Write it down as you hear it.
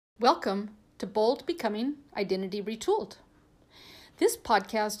Welcome to Bold Becoming Identity Retooled. This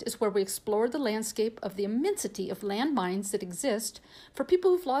podcast is where we explore the landscape of the immensity of landmines that exist for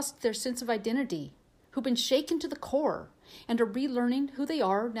people who've lost their sense of identity, who've been shaken to the core, and are relearning who they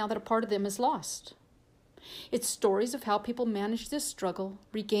are now that a part of them is lost. It's stories of how people manage this struggle,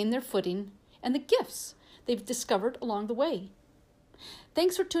 regain their footing, and the gifts they've discovered along the way.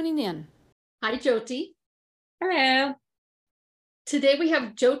 Thanks for tuning in. Hi, Jyoti. Hello. Today we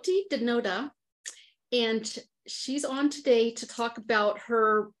have Jyoti Dhanota, and she's on today to talk about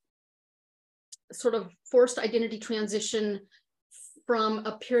her sort of forced identity transition from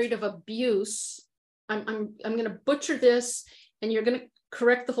a period of abuse. I'm going to butcher this, and you're going to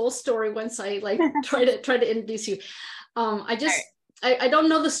correct the whole story once I try to introduce you. I don't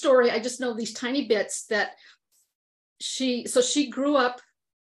know the story. I just know these tiny bits that she grew up,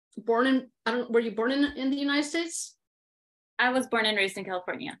 were you born in the United States? I was born and raised in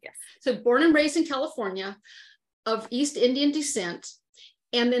California, yes. So born and raised in California, of East Indian descent.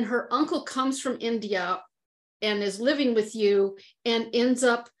 And then her uncle comes from India and is living with you and ends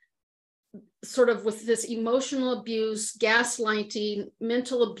up sort of with this emotional abuse, gaslighting,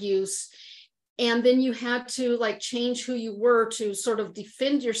 mental abuse. And then you had to change who you were to sort of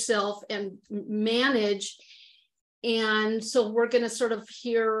defend yourself and manage. And so we're going to sort of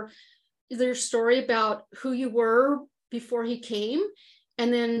hear your story about who you were before he came,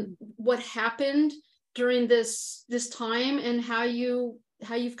 and then what happened during this time, and how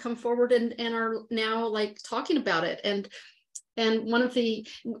you've come forward and are now talking about it. And one of the,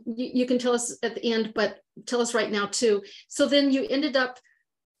 you can tell us at the end, but tell us right now too. So then you ended up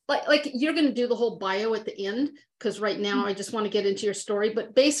you're going to do the whole bio at the end, because right now I just want to get into your story.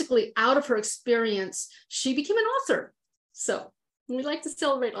 But basically, out of her experience, she became an author. So we like to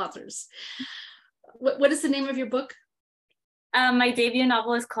celebrate authors. What is the name of your book? My debut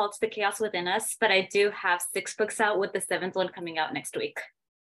novel is called The Chaos Within Us, but I do have 6 books out, with the 7th one coming out next week.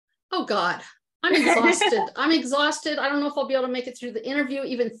 Oh God, I'm exhausted. I'm exhausted. I don't know if I'll be able to make it through the interview,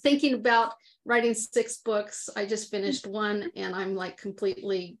 even thinking about writing 6 books. I just finished one and I'm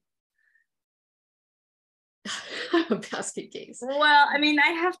completely, I'm a basket case. Well, I mean,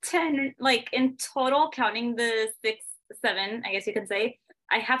 I have 10, in total, counting the 6, 7, I guess you can say,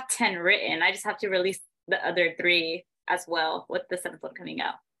 I have 10 written. I just have to release the other 3 as well, with the 7th one coming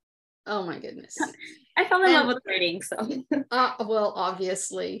out. Oh my goodness. I fell in love with writing, so. Well,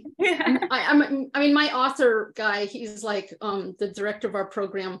 obviously. I mean, my author guy, he's the director of our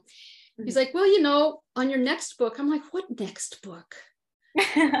program. He's like, well, on your next book. I'm like, what next book?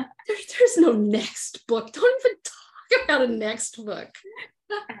 There's no next book. Don't even talk about a next book.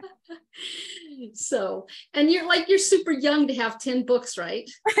 So, and you're super young to have 10 books, right?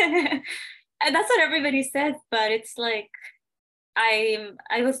 And that's what everybody says, but it's I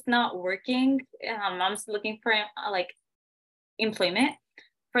was not working. Mom's looking for employment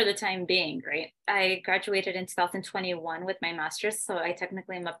for the time being, right? I graduated in 2021 with my master's, so I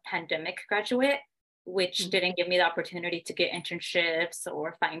technically am a pandemic graduate, which didn't give me the opportunity to get internships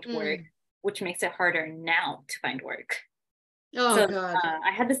or find work, which makes it harder now to find work. Oh, so, God. I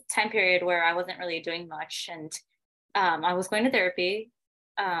had this time period where I wasn't really doing much, and I was going to therapy.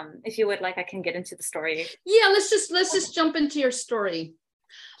 If you would like, I can get into the story. Yeah, let's just jump into your story.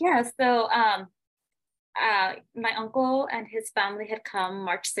 Yeah, so my uncle and his family had come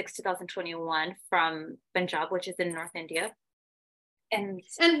March 6, 2021 from Punjab, which is in North India. And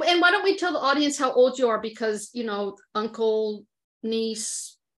why don't we tell the audience how old you are, because uncle,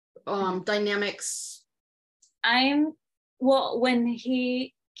 niece, dynamics. When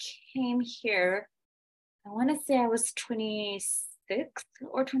he came here, I want to say I was 26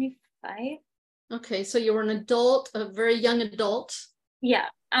 or 25. Okay, so you were an adult, a very young adult. Yeah,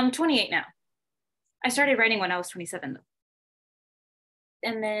 I'm 28 now. I started writing when I was 27 though.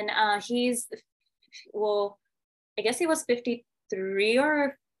 And then I guess he was 53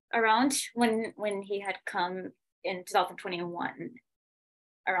 or around when he had come in 2021,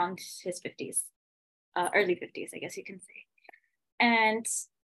 around his 50s, early 50s, I guess you can say. And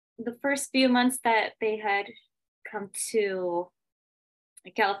the first few months that they had come to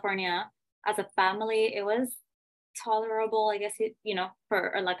California as a family, it was tolerable, I guess,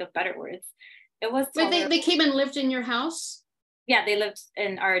 for lack of better words. It was tolerable. Wait, they came and lived in your house? Yeah, they lived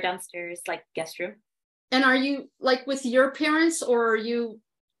in our downstairs guest room. And are you with your parents, or are you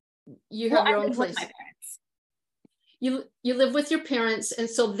have your own place? With my parents. You live with your parents, and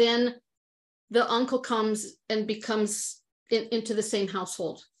so then the uncle comes and becomes into the same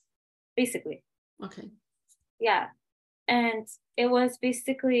household. Basically. Okay. Yeah. And it was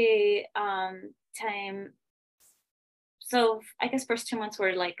basically time so I guess first 2 months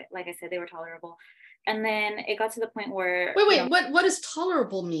were like I said, they were tolerable. And then it got to the point where wait, what does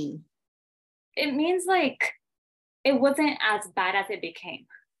tolerable mean? It means like it wasn't as bad as it became.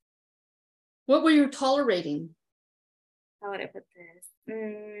 What were you tolerating? How would I put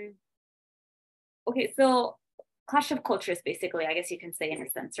this? Okay, so clash of cultures, basically, I guess you can say, in a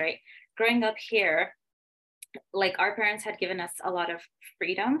sense, right? Growing up here, like our parents had given us a lot of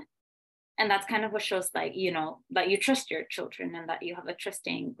freedom. And that's kind of what shows, like, you know, that you trust your children and that you have a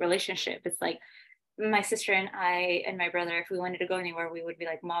trusting relationship. It's like my sister and I and my brother, if we wanted to go anywhere, we would be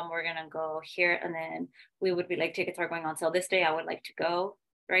like, Mom, we're gonna go here. And then we would be like, tickets are going on sale this day, I would like to go,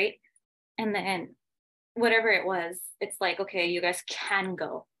 right? And then whatever it was, it's like, okay, you guys can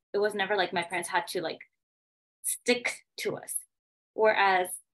go. It was never like my parents had to like stick to us. Whereas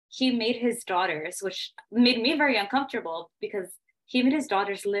he made his daughters, which made me very uncomfortable, because he made his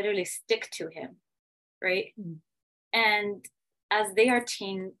daughters literally stick to him, right? And as they are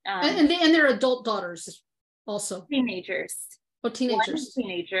and they're adult daughters also. Teenagers. Oh, teenagers. One was a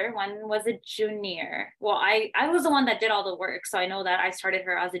teenager, one was a junior. Well, I was the one that did all the work, so I know that I started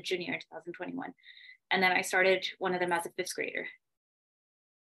her as a junior in 2021, and then I started one of them as a fifth grader.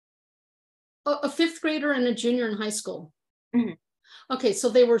 A fifth grader and a junior in high school. Mm-hmm. Okay, so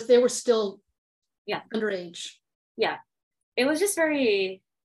they were still underage. Yeah, it was just very,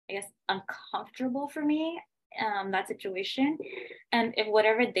 I guess, uncomfortable for me, that situation. And if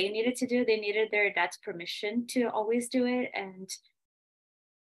whatever they needed to do, they needed their dad's permission to always do it. And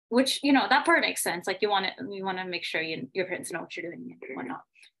which, you know, that part makes sense. Like you want to make sure your parents know what you're doing and whatnot.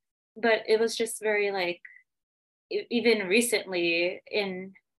 But it was just very like, even recently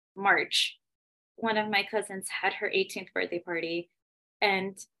in March, one of my cousins had her 18th birthday party.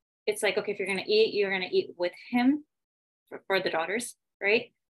 And it's like, okay, if you're going to eat, you're going to eat with him for the daughters,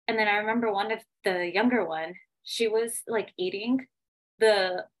 right? And then I remember one of the younger one, she was like eating.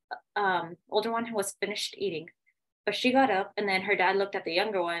 The older one was finished eating, but she got up, and then her dad looked at the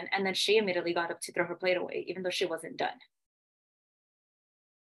younger one, and then she immediately got up to throw her plate away, even though she wasn't done.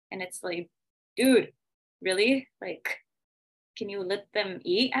 And it's like, dude, really? Like, can you let them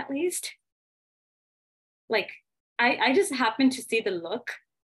eat at least? Like, I just happened to see the look.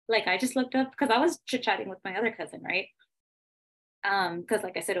 Like, I just looked up because I was chit-chatting with my other cousin, right? Because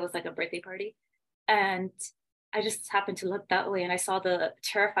like I said, it was like a birthday party, and I just happened to look that way, and I saw the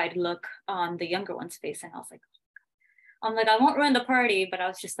terrified look on the younger one's face, and I was like, I won't ruin the party, but I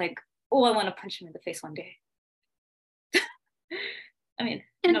was just like, oh, I want to punch him in the face one day. I mean,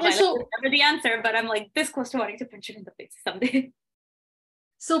 violence is never the answer, but I'm like this close to wanting to punch him in the face someday.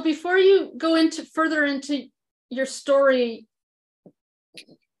 So before you go further into your story,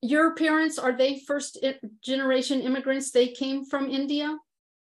 your parents, are they first generation immigrants? They came from India?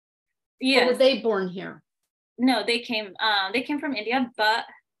 Yeah. Or were they born here? No, they came from India, but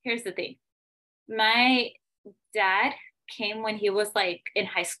here's the thing. My dad came when he was like in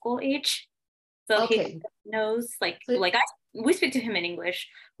high school age. So okay. He knows we speak to him in English.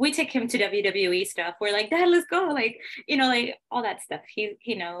 We take him to WWE stuff. We're like, Dad, let's go. Like, you know, like all that stuff.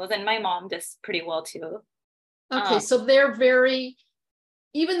 He knows. And my mom does pretty well too. Okay, so they're very,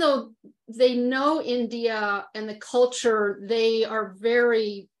 even though they know India and the culture, they are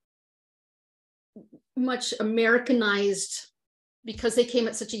very much Americanized because they came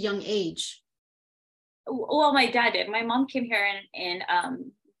at such a young age. Well, my dad did. My mom came here in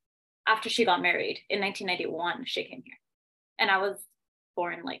after she got married in 1991. She came here, and I was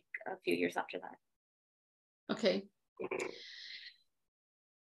born like a few years after that. Okay.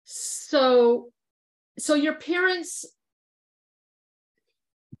 So your parents,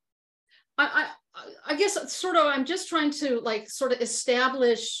 I guess sort of, I'm just trying to like sort of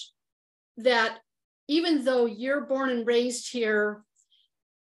establish that even though you're born and raised here,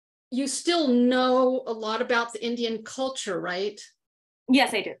 you still know a lot about the Indian culture, right?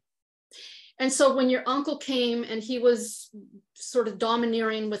 Yes, I do. And so when your uncle came and he was sort of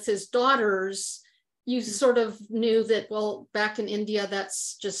domineering with his daughters, you sort of knew that, well, back in India,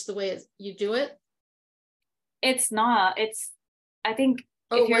 that's just the way you do it? It's not. I think.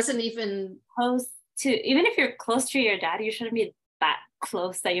 Oh, it wasn't even close to, even if you're close to your dad, you shouldn't be that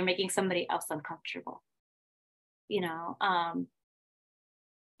close that you're making somebody else uncomfortable. You know, I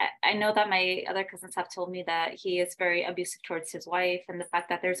know that my other cousins have told me that he is very abusive towards his wife, and the fact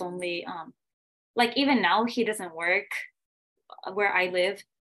that there's only, like even now he doesn't work where I live.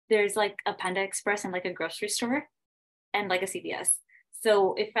 There's like a Panda Express and like a grocery store and like a CVS.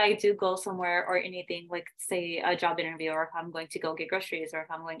 So if I do go somewhere or anything, like say a job interview, or if I'm going to go get groceries, or if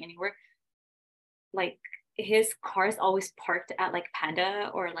I'm going anywhere, like his car is always parked at like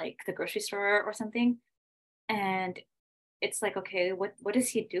Panda or like the grocery store or something. And it's like, okay, what does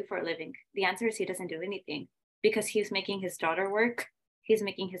he do for a living? The answer is he doesn't do anything, because he's making his daughter work. He's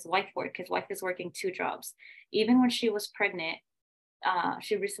making his wife work. His wife is working 2 jobs. Even when she was pregnant,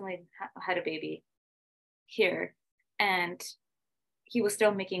 she recently had a baby here, and he was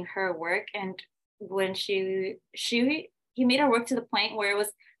still making her work. And when he made her work to the point where it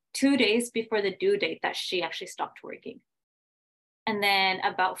was 2 days before the due date that she actually stopped working. And then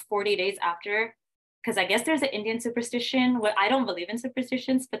about 40 days after, because I guess there's an Indian superstition. Well, I don't believe in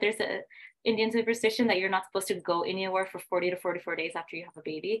superstitions, but there's an Indian superstition that you're not supposed to go anywhere for 40 to 44 days after you have a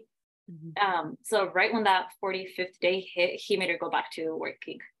baby. So right when that 45th day hit, he made her go back to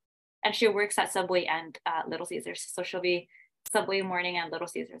working. And she works at Subway and Little Caesars. So she'll be Subway morning and Little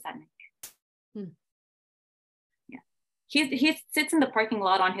Caesars at night. Yeah. He sits in the parking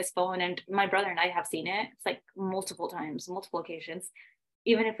lot on his phone, and my brother and I have seen it. It's like multiple times, multiple occasions.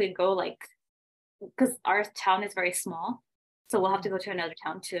 Even if we go like, because our town is very small, so we'll have to go to another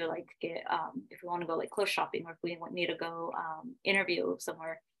town to like get if we want to go like clothes shopping, or if we need to go interview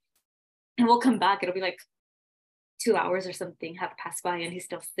somewhere, and we'll come back, it'll be like 2 hours or something have passed by, and he's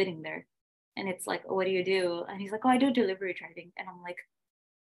still sitting there. And it's like, oh, what do you do? And he's like, oh, I do delivery driving. And I'm like,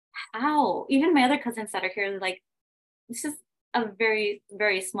 how? Even my other cousins that are here, like, this is a very,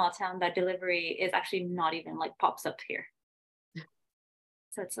 very small town that delivery is actually not even like pops up here.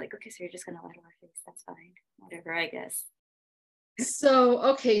 So it's like, okay, so you're just gonna lie to our face. That's fine. Whatever, I guess. So,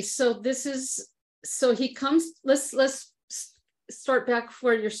 okay, so he comes, let's start back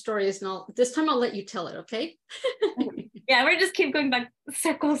where your story is, and this time I'll let you tell it, okay? Yeah, we're just keep going back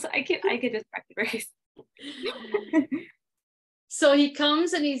circles. I get distracted. So he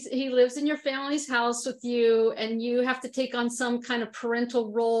comes and he lives in your family's house with you, and you have to take on some kind of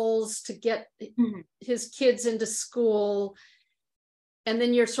parental roles to get his kids into school. And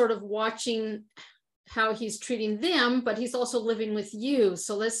then you're sort of watching how he's treating them, but he's also living with you.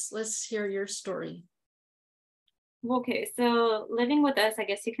 So let's hear your story. Okay, so living with us, I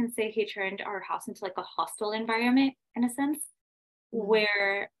guess you can say he turned our house into like a hostile environment in a sense,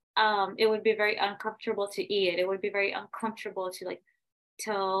 where it would be very uncomfortable to eat. It would be very uncomfortable to like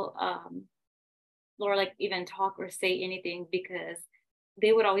tell or like even talk or say anything, because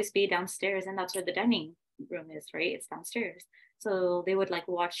they would always be downstairs, and that's where the dining room is, right? It's downstairs. So they would like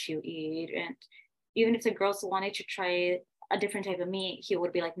watch you eat, and even if the girls wanted to try a different type of meat, he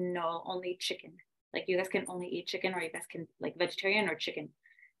would be like, no, only chicken. Like, you guys can only eat chicken, or you guys can like vegetarian or chicken.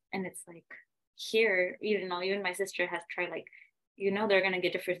 And it's like, here, even my sister has tried, like, they're gonna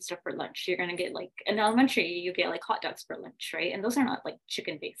get different stuff for lunch. You're gonna get like, in elementary, you get like hot dogs for lunch, right? And those are not like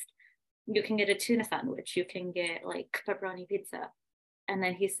chicken based. You can get a tuna sandwich, you can get like pepperoni pizza. And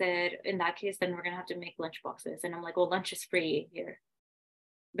then he said, in that case, then we're gonna have to make lunch boxes. And I'm like, well, lunch is free here.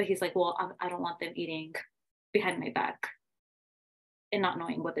 But he's like, well, I don't want them eating behind my back and not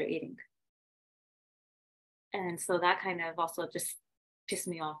knowing what they're eating. And so that kind of also just pissed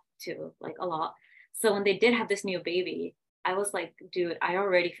me off too, like a lot. So when they did have this new baby, I was like, dude, I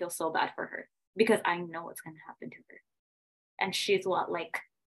already feel so bad for her, because I know what's going to happen to her. And she's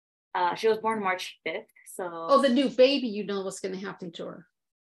she was born March 5th. So. Oh, the new baby, what's going to happen to her.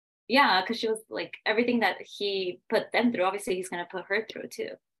 Yeah, because she was like, everything that he put them through, obviously he's going to put her through too.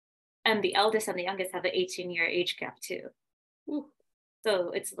 And the eldest and the youngest have an 18-year age gap too. Ooh.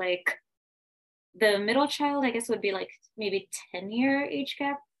 So it's like, the middle child, I guess, would be like maybe 10-year age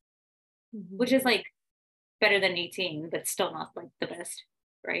gap, which is like better than 18, but still not like the best,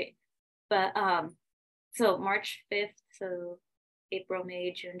 right? But so March 5th, so April,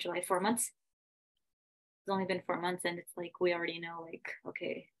 May, June, July, 4 months. It's only been 4 months, and it's like, we already know, like,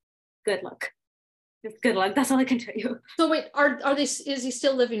 okay, good luck. Just good luck. That's all I can tell you. So wait, is he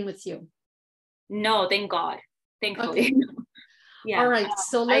still living with you? No, thank God. Thankfully. Okay. Yeah. All right.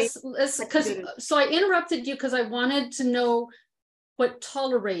 So so I interrupted you because I wanted to know what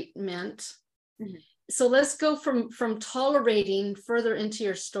tolerate meant. So let's go from tolerating further into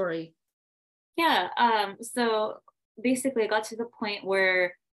your story. Yeah. So basically, I got to the point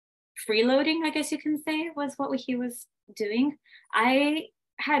where freeloading, I guess you can say, was what he was doing. I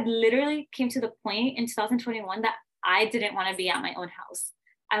had literally came to the point in 2021 that I didn't want to be at my own house.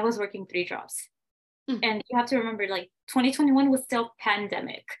 I was working 3 jobs. And you have to remember, like, 2021 was still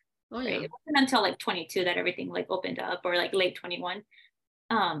pandemic. Oh, yeah. Right? It wasn't until like 22 that everything like opened up, or like late 21.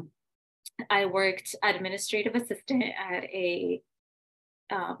 I worked administrative assistant at a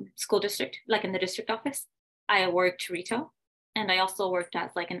school district, like in the district office. I worked retail, and I also worked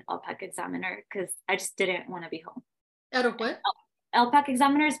as like an LPAC examiner, because I just didn't want to be home. Out of what? LPAC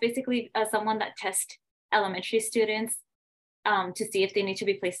examiner is basically someone that tests elementary students to see if they need to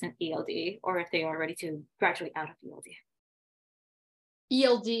be placed in ELD, or if they are ready to graduate out of ELD.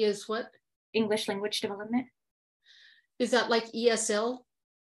 ELD is what? English language development. Is that like ESL?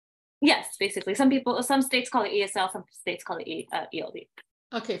 Yes, basically. Some states call it ESL, some states call it ELD.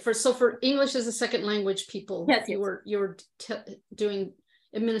 Okay, for English as a second language people, yes, you were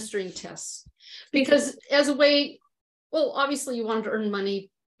administering tests basically. Because as a way, well, obviously you wanted to earn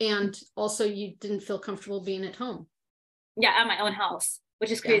money, and also you didn't feel comfortable being at home. Yeah, at my own house,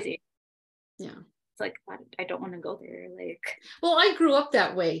 which is crazy. Yeah. It's like, I don't want to go there. Like, well, I grew up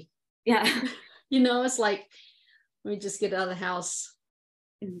that way. Yeah. It's like, let me just get out of the house.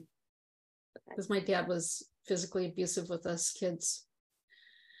 Mhm. Because my dad was physically abusive with us kids.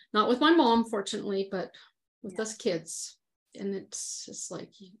 Not with my mom, fortunately, but with us kids. And it's just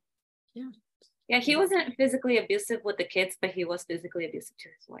like, yeah. Yeah, he wasn't physically abusive with the kids, but he was physically abusive to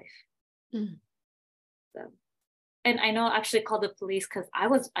his wife. Mm. So, and I know I actually called the police because I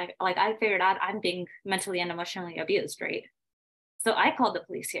figured out I'm being mentally and emotionally abused, right? So I called the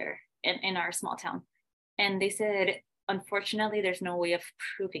police here in our small town, and they said, unfortunately, there's no way of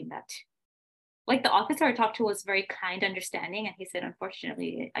proving that. Like, the officer I talked to was very kind, understanding, and he said,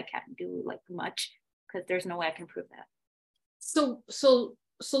 unfortunately, I can't do like much because there's no way I can prove that. So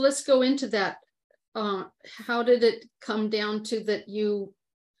let's go into that. How did it come down to that you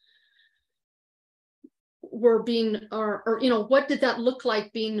were being, or what did that look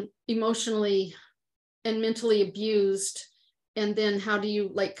like, being emotionally and mentally abused? And then how do you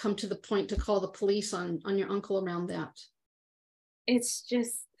like come to the point to call the police on your uncle around that? It's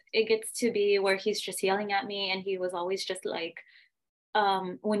just, it gets to be where he's just yelling at me, and he was always just like,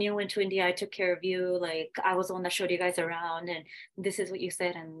 when you went to India, I took care of you. Like, I was the one that showed you guys around, and this is what you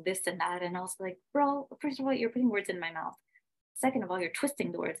said, and this and that. And I was like, bro, first of all, you're putting words in my mouth. Second of all, you're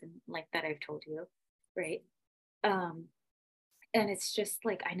twisting the words like that I've told you, right? And it's just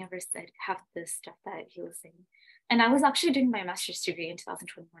like, I never said half the stuff that he was saying. And I was actually doing my master's degree in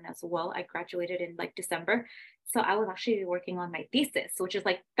 2021 as well. I graduated in like December. So I was actually working on my thesis, which is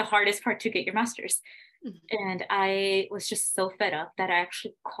like the hardest part to get your master's. Mm-hmm. And I was just so fed up that I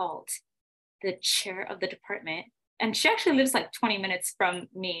actually called the chair of the department. And she actually lives like 20 minutes from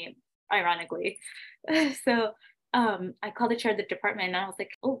me, ironically. So I called the chair of the department, and I was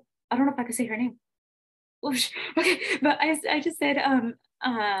like, oh, I don't know if I could say her name. Okay, but I just said,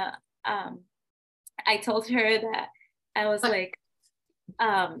 I told her that I was like,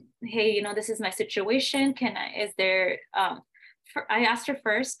 hey, this is my situation. I asked her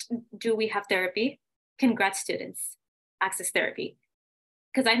first, do we have therapy? Can grad students access therapy?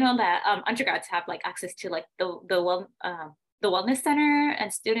 Because I know that undergrads have like access to like the wellness center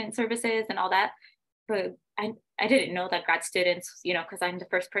and student services and all that. But I didn't know that grad students, because I'm the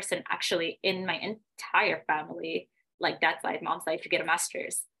first person actually in my entire family, like dad's side, mom's side, to get a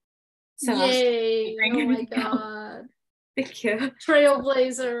master's. So yay! Oh my God! Thank you.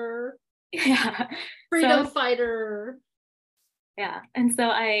 Trailblazer. Yeah. Freedom fighter. Yeah. And so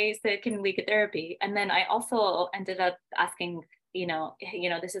I said, can we get therapy? And then I also ended up asking,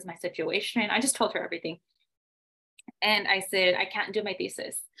 this is my situation. I just told her everything. And I said, I can't do my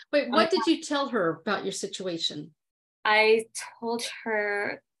thesis. Wait, what did you tell her about your situation? I told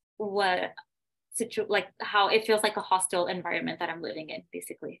her how it feels like a hostile environment that I'm living in,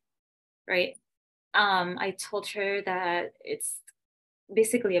 basically. Right. I told her that it's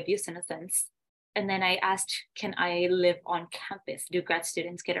basically abuse in a sense. And then I asked, can I live on campus? Do grad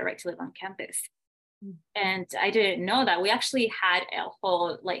students get a right to live on campus? Mm-hmm. And I didn't know that. We actually had a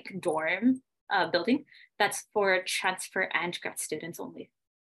whole like dorm building that's for transfer and grad students only.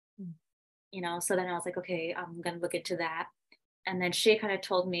 Mm-hmm. So then I was like, okay, I'm going to look into that. And then she kind of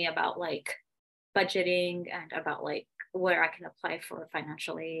told me about like budgeting and about like where I can apply for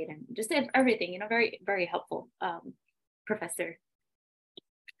financial aid and just everything, very, very helpful professor.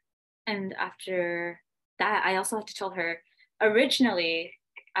 And after that, I also had to tell her, originally,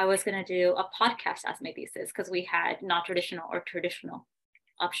 I was going to do a podcast as my thesis because we had non-traditional or traditional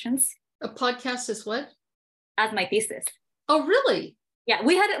options. A podcast is what? As my thesis. Oh, really? Yeah,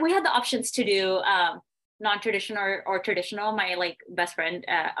 we had the options to do non-traditional or traditional. My like best friend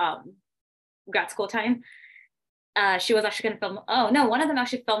at grad school time, she was actually going to film. Oh no, one of them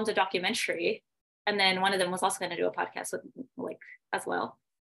actually filmed a documentary, and then one of them was also going to do a podcast with like as well.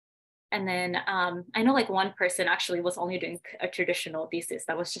 And then I know like one person actually was only doing a traditional thesis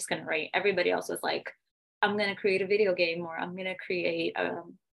that was just going to write. Everybody else was like, I'm going to create a video game, or I'm going to create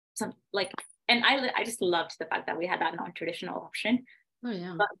some like, and I just loved the fact that we had that non-traditional option. Oh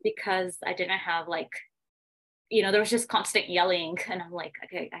yeah. But because I didn't have like, there was just constant yelling, and I'm like,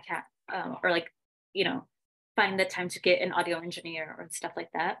 okay, I can't, or like, find the time to get an audio engineer or stuff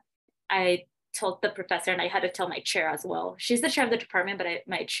like that. I told the professor, and I had to tell my chair as well. She's the chair of the department, but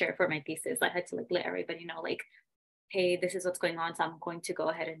my chair for my thesis, I had to like let everybody know, like, hey, this is what's going on. So I'm going to go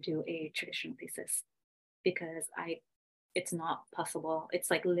ahead and do a traditional thesis because it's not possible.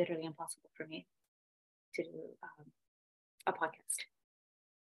 It's like literally impossible for me to do a podcast.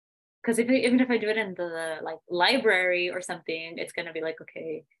 Because even if I do it in the like library or something, it's gonna be like,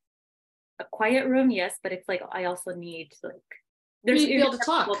 okay, a quiet room, yes, but it's like I also need like there's be able to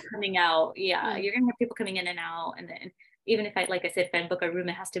talk people coming out. Yeah, you're gonna have people coming in and out, and then even if I, like I said, if I book a room,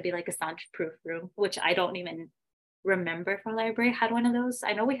 it has to be like a soundproof room, which I don't even remember from library had one of those.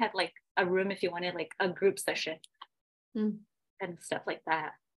 I know we had like a room if you wanted like a group session and stuff like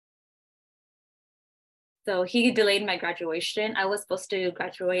that. So he delayed my graduation. I was supposed to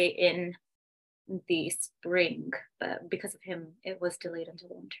graduate in the spring, but because of him, it was delayed until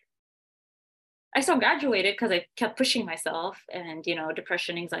the winter. I still graduated because I kept pushing myself and, you know,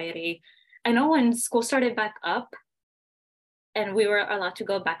 depression, anxiety. I know when school started back up and we were allowed to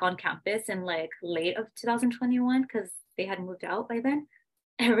go back on campus in like late of 2021 because they had moved out by then,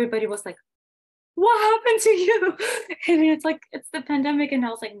 everybody was like, what happened to you? And it's like, it's the pandemic. And I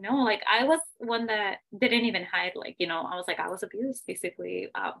was like, no, like I was one that didn't even hide. Like, you know, I was like, I was abused basically,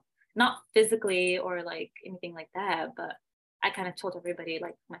 not physically or like anything like that, but I kind of told everybody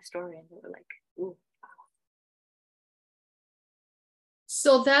like my story and they were like, ooh, wow.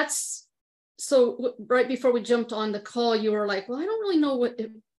 So right before we jumped on the call, you were like, well, I don't really know what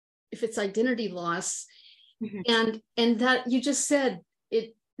if it's identity loss. And that you just said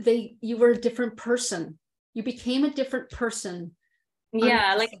you were a different person. You became a different person.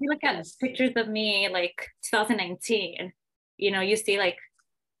 Yeah, like if you look at pictures of me like 2019, you know, you see like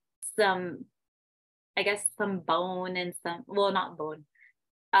some, I guess some bone and some, well, not bone.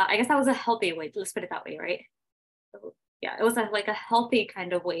 I guess I was a healthy weight, let's put it that way, right? So, yeah, it was like a healthy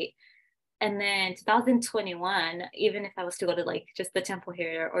kind of weight. And then 2021, even if I was to go to like just the temple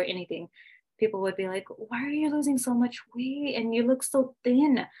here or anything, people would be like, why are you losing so much weight? And you look so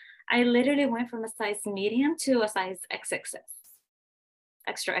thin. I literally went from a size medium to a size XXS,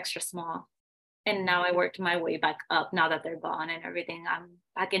 extra small. And now I worked my way back up now that they're gone and everything. I'm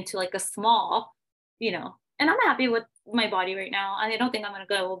back into like a small, you know, and I'm happy with my body right now. I don't think I'm going to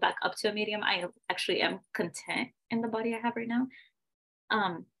go back up to a medium. I actually am content in the body I have right now.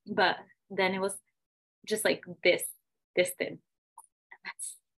 But then it was just like this thin.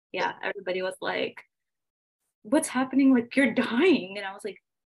 That's, yeah, everybody was like, what's happening? Like, you're dying. And I was like,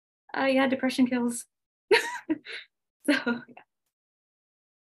 yeah, depression kills. So, yeah.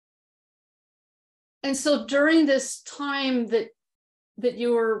 And so during this time that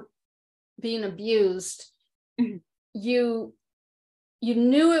you were being abused, you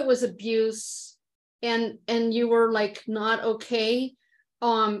knew it was abuse and you were like not okay.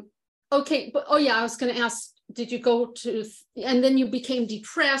 Okay, but I was going to ask, did you go to, and then you became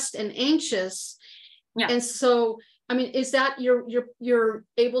depressed and anxious. Yeah. And so, I mean, is that you're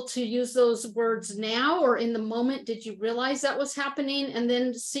able to use those words now, or in the moment, did you realize that was happening and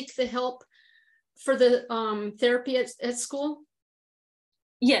then seek the help for the therapy at school?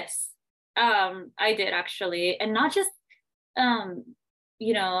 Yes, I did actually. And not just,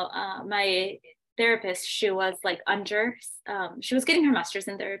 you know, my therapist, she was like she was getting her master's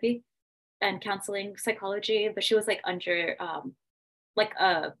in therapy and counseling psychology, but she was like under like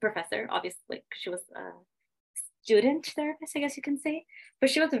a professor, obviously, like she was a student therapist, I guess you can say, but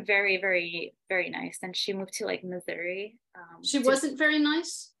she was very, very, very nice. And she moved to like Missouri. She wasn't very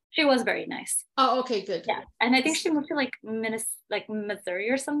nice? She was very nice. Oh, okay, good. Yeah, and I think she moved to like Missouri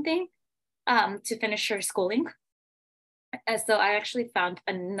or something to finish her schooling. And so I actually found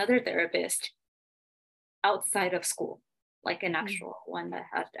another therapist outside of school, like an actual one that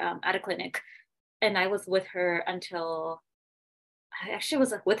had at a clinic. And I was with her until, I actually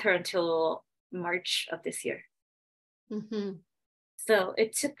was like with her until March of this year. So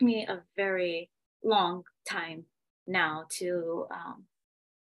it took me a very long time now to,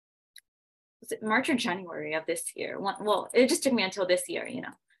 was it March or January of this year? Well, it just took me until this year, you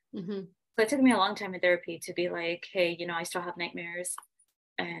know. So it took me a long time in therapy to be like, hey, you know, I still have nightmares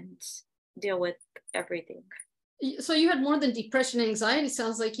and deal with everything. So you had more than depression and anxiety.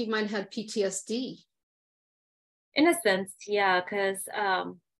 Sounds like you might have had PTSD. In a sense, yeah, because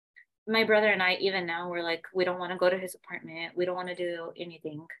my brother and I, even now, we're like, we don't want to go to his apartment. We don't want to do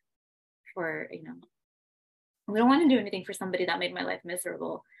anything for, you know, we don't want to do anything for somebody that made my life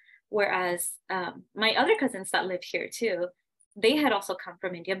miserable. Whereas my other cousins that live here too, they had also come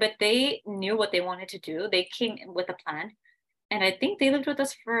from India, but they knew what they wanted to do. They came with a plan. And I think they lived with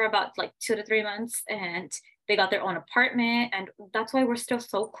us for about like 2 to 3 months, and they got their own apartment. And that's why we're still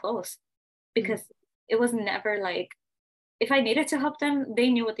so close. because it was never like, if I needed to help them, they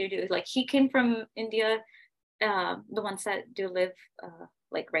knew what they do. Like he came from India, the ones that do live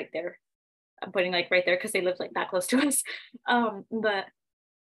like right there. I'm putting like right there because they live like that close to us. But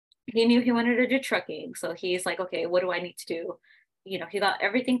he knew he wanted to do trucking. So he's like, okay, what do I need to do? You know, he got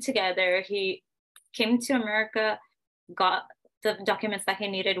everything together. He came to America, got the documents that he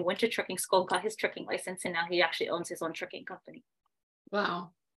needed, went to trucking school, got his trucking license, and now he actually owns his own trucking company.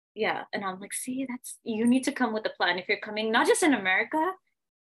 Wow. Yeah. And I'm like, see, that's, you need to come with a plan. If you're coming, not just in America,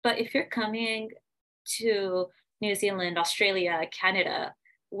 but if you're coming to New Zealand, Australia, Canada,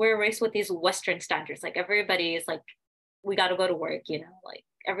 we're raised with these Western standards. Like everybody is like, we got to go to work, you know, like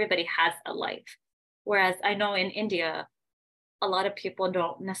everybody has a life. Whereas I know in India, a lot of people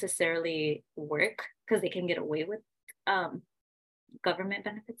don't necessarily work because they can get away with government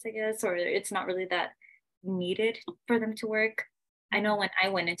benefits, I guess, or it's not really that needed for them to work. I know when I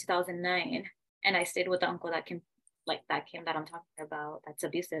went in 2009 and I stayed with the uncle that came, that I'm talking about, that's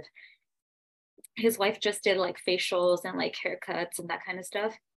abusive. His wife just did like facials and like haircuts and that kind of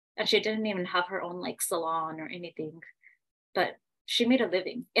stuff. And she didn't even have her own like salon or anything, but she made a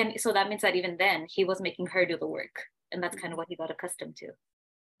living. And so that means that even then he was making her do the work. And that's kind of what he got accustomed to.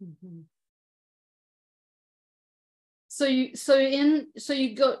 Mm-hmm. So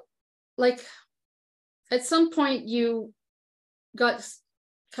you go, like, at some point you got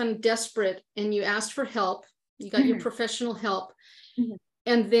kind of desperate and you asked for help. You got your professional help.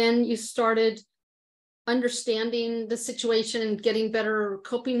 And then you started understanding the situation and getting better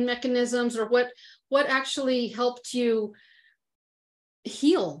coping mechanisms, or what actually helped you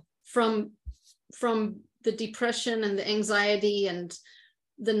heal from the depression and the anxiety and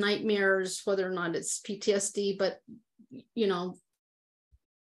the nightmares, whether or not it's PTSD, but you know.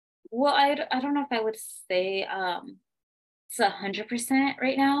 Well, I don't know if I would say it's 100%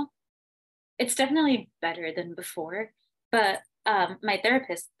 right now. It's definitely better than before, but my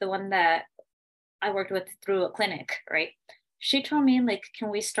therapist, the one that I worked with through a clinic, right? She told me, like, can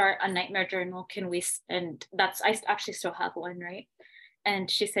we start a nightmare journal? Can we, and that's, I actually still have one, right? And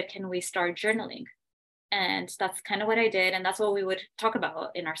she said, can we start journaling? And that's kind of what I did. And that's what we would talk about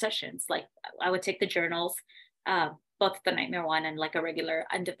in our sessions. Like I would take the journals, both the nightmare one and like a regular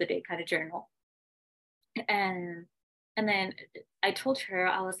end of the day kind of journal. And then I told her,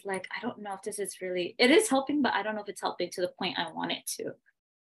 I was like, I don't know if this is really, it is helping, but I don't know if it's helping to the point I want it to.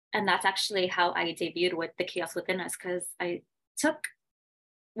 And that's actually how I debuted with The Chaos Within Us, because I took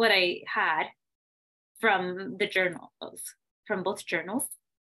what I had from the journals, from both journals,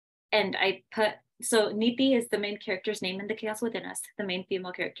 and I put, so Niti is the main character's name in The Chaos Within Us, the main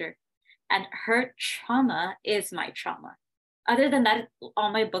female character, and her trauma is my trauma. Other than that,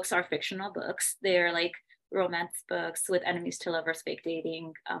 all my books are fictional books. They're like romance books with enemies to lovers, fake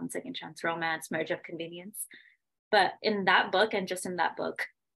dating, second chance romance, marriage of convenience. But in that book, and just in that book,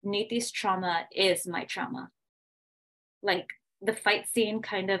 Niti's trauma is my trauma. Like the fight scene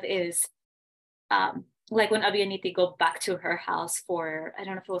kind of is like when Abhi and Niti go back to her house for, I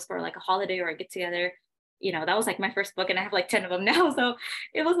don't know if it was for like a holiday or a get together, you know, that was like my first book and I have like 10 of them now. So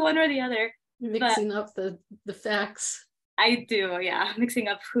it was one or the other. Mixing up the facts. I do, yeah, mixing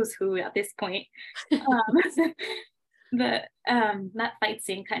up who's who at this point. But that fight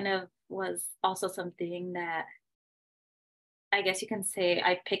scene kind of was also something that I guess you can say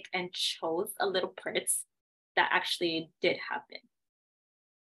I picked and chose a little parts that actually did happen,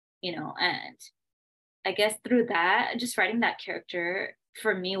 you know, and I guess through that, just writing that character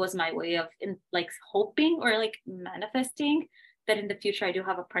for me was my way of like hoping or like manifesting that in the future I do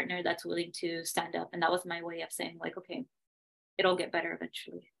have a partner that's willing to stand up. And that was my way of saying like, okay, it'll get better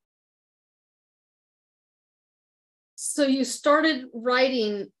eventually. So you started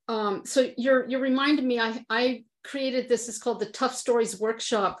writing. So you're reminding me, I created this, it's called the Tough Stories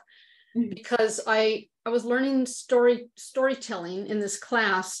Workshop, because I was learning storytelling in this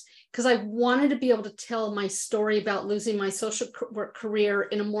class because I wanted to be able to tell my story about losing my social work career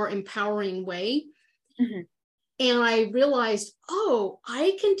in a more empowering way. And I realized, oh,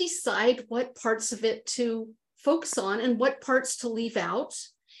 I can decide what parts of it to focus on and what parts to leave out.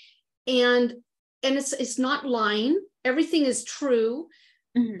 And it's not lying. Everything is true,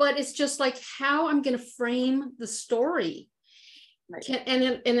 but it's just like how I'm going to frame the story. Right. And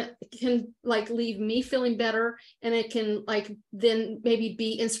it can like leave me feeling better, and it can like then maybe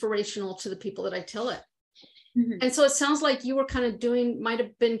be inspirational to the people that I tell it. And so it sounds like you were kind of might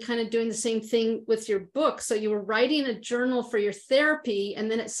have been kind of doing the same thing with your book. So you were writing a journal for your therapy,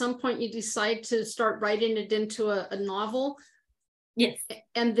 and then at some point you decide to start writing it into a novel. Yes.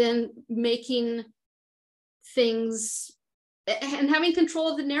 And then making things and having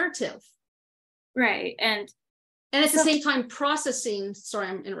control of the narrative. Right. And at the same time processing, sorry,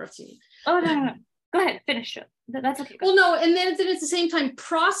 I'm interrupting you. Oh, no. Go ahead, finish it. That's okay. Well, no, and then at the same time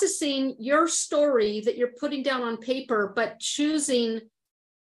processing your story that you're putting down on paper, but choosing,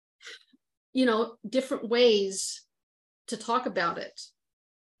 different ways to talk about it.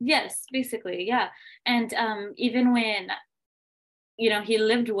 Yes, basically, yeah. And even when, he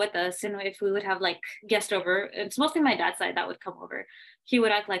lived with us, and if we would have like guests over, it's mostly my dad's side that would come over, he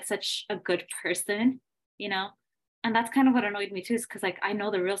would act like such a good person, and that's kind of what annoyed me too, is because like I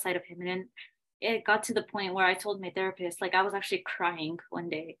know the real side of him. And then it got to the point where I told my therapist, like I was actually crying one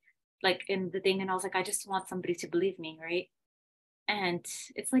day, like in the thing, and I was like, I just want somebody to believe me, right? And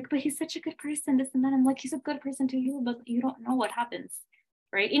it's like, but he's such a good person, this and that. I'm like, he's a good person to you, but you don't know what happens,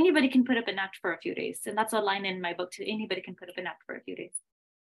 right? Anybody can put up an act for a few days. And that's a line in my book too. Anybody can put up an act for a few days.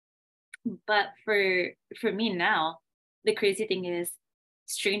 But for me now, the crazy thing is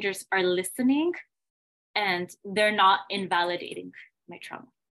strangers are listening and they're not invalidating my trauma.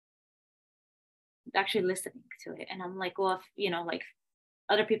 They're actually listening to it. And I'm like, well, if, like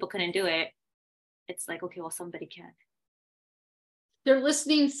other people couldn't do it, it's like, okay, well, somebody can. They're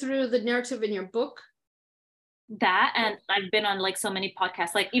listening through the narrative in your book? That, and I've been on like so many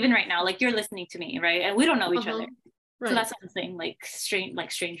podcasts, like even right now, like you're listening to me, right? And we don't know each other. Right. So that's what I'm saying, like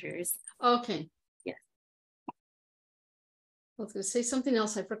strangers. Okay. Yes. I was going to say something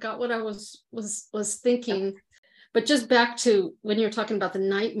else. I forgot what I was thinking. Okay. But just back to when you're talking about the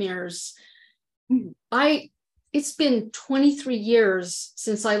nightmares, it's been 23 years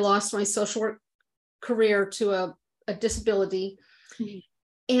since I lost my social work career to a disability.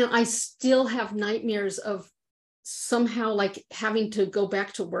 And I still have nightmares of somehow like having to go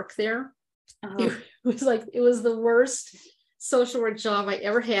back to work there. It was the worst social work job I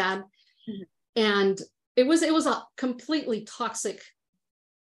ever had. And it was a completely toxic,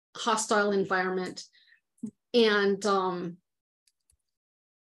 hostile environment. And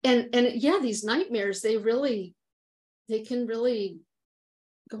yeah, these nightmares, they can really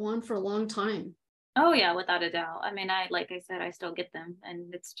go on for a long time. Oh yeah, without a doubt. I mean, like I said, I still get them,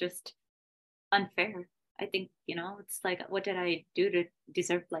 and it's just unfair. I think, it's like, what did I do to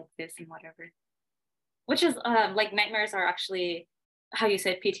deserve like this and whatever? Which is like nightmares are actually how you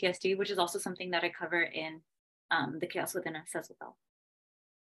said PTSD, which is also something that I cover in The Chaos Within Us as well.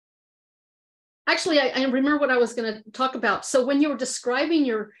 Actually, I remember what I was going to talk about. So when you were describing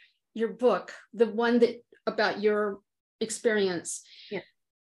your book, the one that about your experience, yeah.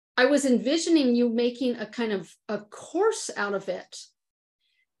 I was envisioning you making a kind of a course out of it.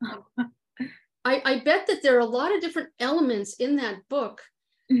 I bet that there are a lot of different elements in that book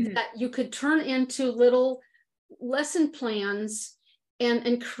that you could turn into little lesson plans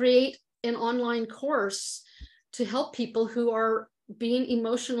and create an online course to help people who are being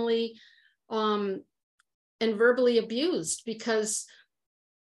emotionally and verbally abused, because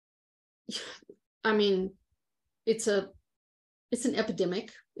I mean, it's an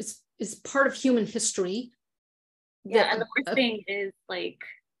epidemic. It's part of human history. Yeah, and the worst thing is, like,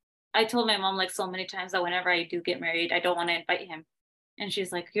 I told my mom like so many times that whenever I do get married, I don't want to invite him. And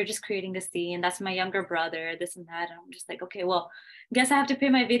she's like, you're just creating a scene. That's my younger brother, this and that. And I'm just like, okay, well, guess I have to pay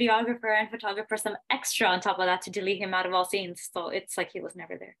my videographer and photographer some extra on top of that to delete him out of all scenes. So it's like he was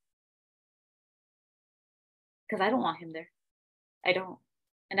never there. Because I don't want him there. I don't.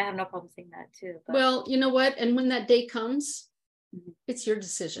 And I have no problem saying that too. But... Well, you know what? And when that day comes, it's your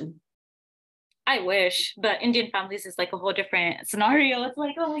decision. I wish, but Indian families is like a whole different scenario. It's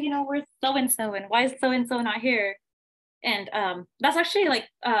like, oh, we're so-and-so, and why is so-and-so not here? And that's actually like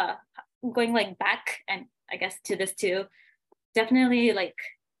going like back, and I guess to this too, definitely like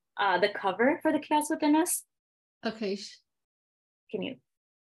the cover for The Chaos Within Us. Okay. Do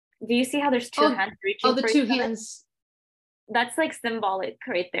you see how there's two hands reaching? Oh, the two hands. That's like symbolic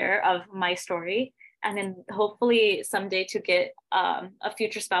right there of my story. And then hopefully someday to get a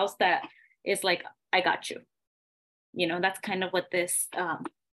future spouse that is like, I got you. That's kind of what this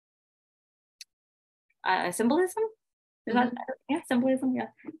symbolism is. That, symbolism, yeah.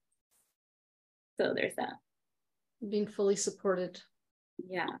 So there's that. Being fully supported.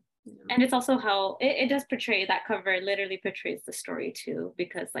 Yeah. And it's also how it does portray, that cover literally portrays the story too,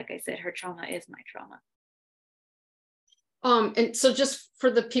 because like I said, her trauma is my trauma. And so just for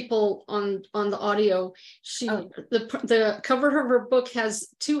the people on the audio, the cover of her book has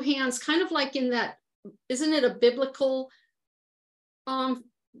two hands, kind of like in that, isn't it a biblical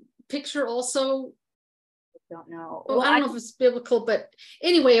picture also? I don't know. Well, I don't know if it's biblical, but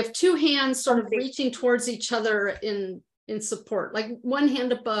anyway, of two hands sort of reaching towards each other in support, like one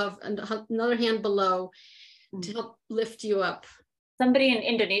hand above and another hand below to help lift you up. Somebody in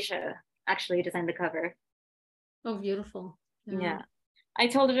Indonesia actually designed the cover. Oh, beautiful. Yeah. I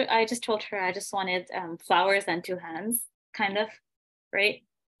just told her I just wanted flowers and two hands, kind of, right?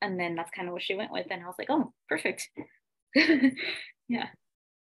 And then that's kind of what she went with. And I was like, oh, perfect. Yeah.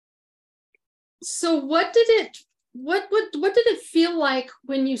 So what did it feel like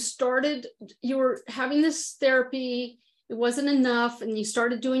when you started, you were having this therapy, it wasn't enough, and you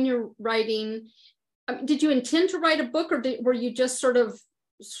started doing your writing? Did you intend to write a book, or were you just sort of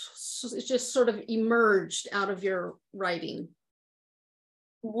emerged out of your writing?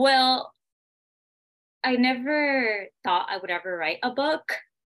 Well, I never thought I would ever write a book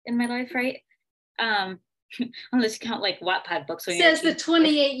in my life, right? Unless you count like Wattpad books. Says the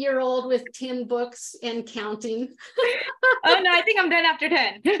 28-year-old with 10 books and counting. Oh no, I think I'm done after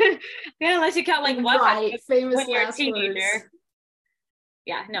 10. Yeah, unless you count like Wattpad right, books famous when you're a last teenager. words.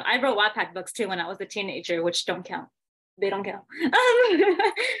 Yeah, no, I wrote Wattpad books too when I was a teenager, which don't count. They don't count.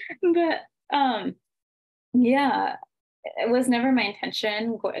 But yeah, it was never my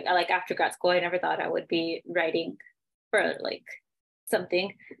intention. Like after grad school, I never thought I would be writing for like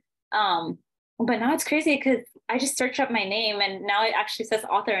something. But now it's crazy because I just search up my name and now it actually says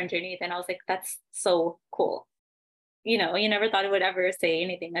author underneath, and I was like, that's so cool. You know, you never thought it would ever say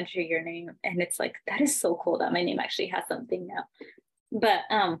anything under your name, and it's like, that is so cool that my name actually has something now. But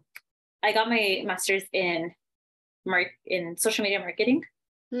I got my master's in social media marketing.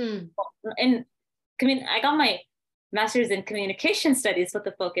 And I got my master's in communication studies with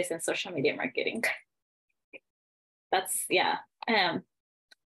a focus in social media marketing. That's yeah.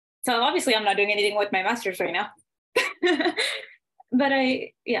 So obviously I'm not doing anything with my master's right now. But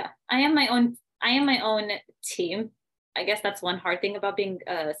I am my own team. I guess that's one hard thing about being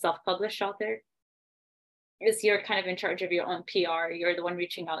a self-published author, is you're kind of in charge of your own PR. You're the one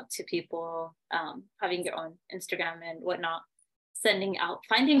reaching out to people, having your own Instagram and whatnot,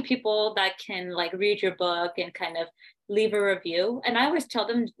 finding people that can like read your book and kind of leave a review. And I always tell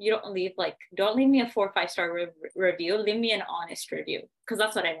them, don't leave me a 4 or 5 star review, leave me an honest review, because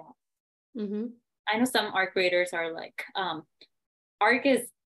that's what I want. Mm-hmm. I know some ARC readers are like, ARC is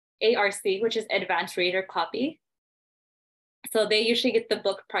ARC, which is Advanced Reader Copy. So they usually get the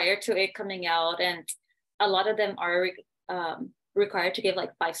book prior to it coming out, and a lot of them are required to give like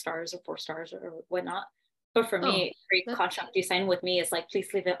 5 stars or 4 stars or whatnot. But for me, every contract you sign with me is like, please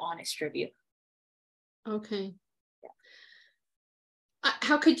leave an honest review. Okay. Yeah.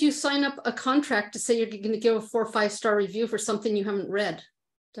 How could you sign up a contract to say you're going to give a 4 or 5 star review for something you haven't read?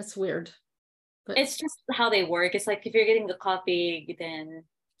 That's weird. But it's just how they work. It's like, if you're getting the copy, then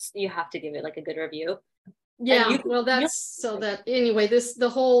you have to give it like a good review. Yeah, anyway, the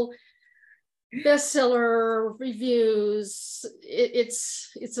whole bestseller reviews,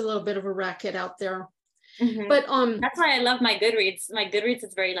 it's a little bit of a racket out there. Mm-hmm. But that's why I love my Goodreads. My Goodreads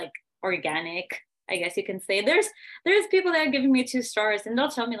is very like organic, I guess you can say. There's people that are giving me 2 stars, and they'll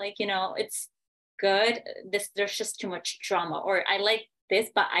tell me like, it's good. There's just too much drama, or I like this,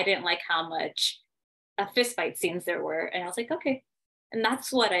 but I didn't like how much fist fight scenes there were. And I was like, okay. And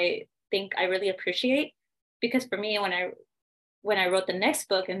that's what I think I really appreciate, because for me, when I wrote the next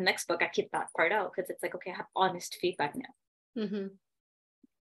book, I keep that part out, because it's like, okay, I have honest feedback now. Mm-hmm.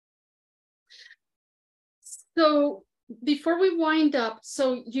 So before we wind up,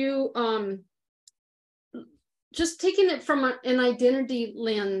 so you just taking it from an identity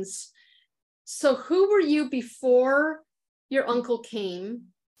lens. So who were you before your uncle came?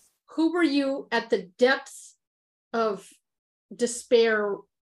 Who were you at the depth of despair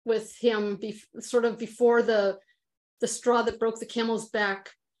with him, sort of before the straw that broke the camel's back?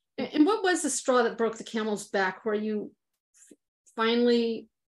 And what was the straw that broke the camel's back, where you finally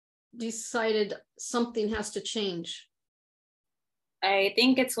decided something has to change? I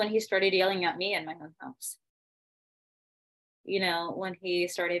think it's when he started yelling at me in my own house. When he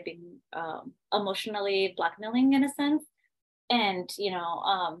started being emotionally blackmailing in a sense. And,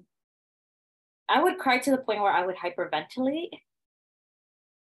 I would cry to the point where I would hyperventilate.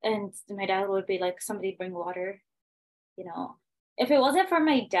 And my dad would be like, somebody bring water. If it wasn't for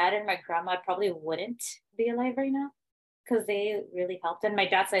my dad and my grandma, I probably wouldn't be alive right now, because they really helped. And my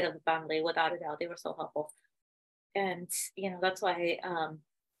dad's side of the family, without a doubt, they were so helpful. And, that's why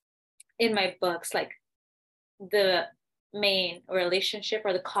in my books, like the main relationship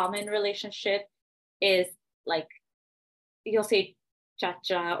or the common relationship is like, you'll say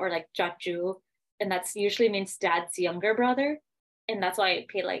Chacha or like Chachu, and that's usually means dad's younger brother. And that's why I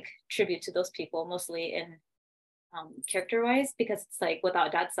pay like tribute to those people, mostly in character wise, because it's like,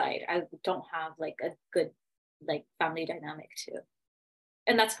 without dad's side, I don't have like a good like family dynamic too.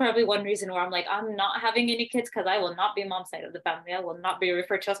 And that's probably one reason where I'm like, I'm not having any kids because I will not be mom's side of the family. I will not be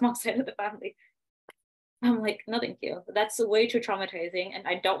referred to as mom's side of the family. I'm like, no, thank you. That's way too traumatizing. And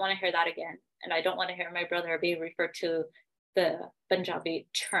I don't want to hear that again. And I don't want to hear my brother be referred to the Punjabi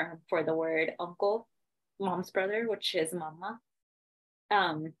term for the word uncle, mom's brother, which is mama.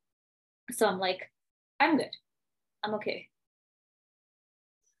 Um, so I'm like, I'm good. I'm okay.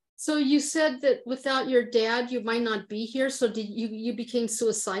 So you said that without your dad, you might not be here. So did you became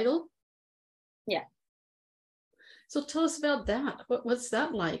suicidal? Yeah. So tell us about that. What's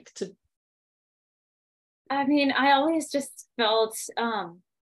that like to? I mean, I always just felt I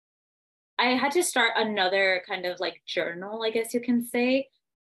had to start another kind of like journal, I guess you can say.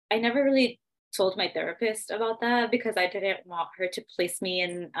 I never really told my therapist about that because I didn't want her to place me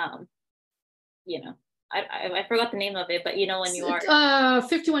in you know, I forgot the name of it, but you know when you are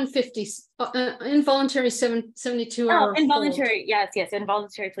 5150 involuntary 72 oh, hour hold. involuntary, yes,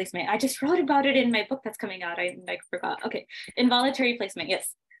 involuntary placement. I just wrote about it in my book that's coming out. I like forgot. Okay, involuntary placement,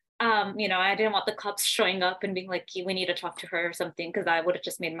 yes. You know, I didn't want the cops showing up and being like, we need to talk to her or something, because I would have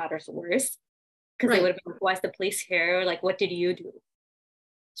just made matters worse. Because they would Right. have been like, why is the police here? Like, what did you do?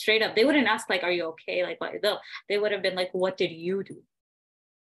 Straight up. They wouldn't ask like, are you okay? Like, what? They would have been like, what did you do?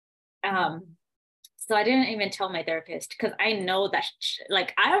 So I didn't even tell my therapist because I know that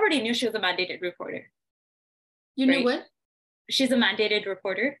like I already knew she was a mandated reporter. You knew Right? what? She's a mandated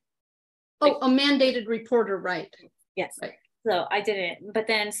reporter. Oh, a mandated reporter, right? Yes. Right. So I didn't. But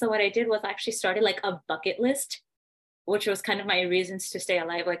then, so what I did was actually started like a bucket list, which was kind of my reasons to stay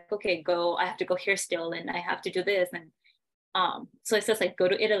alive. Like, okay, I have to go here still, and I have to do this, and so it says like go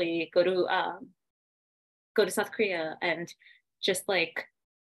to Italy, go to South Korea, and just like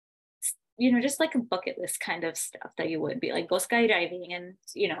just like a bucket list kind of stuff that you would be like go skydiving and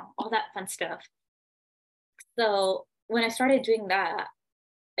all that fun stuff. So when I started doing that,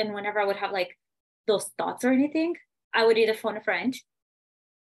 and whenever I would have like those thoughts or anything, I would either phone a friend,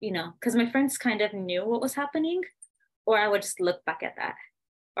 because my friends kind of knew what was happening, or I would just look back at that,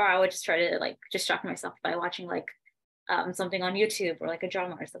 or I would just try to like distract myself by watching like something on YouTube or like a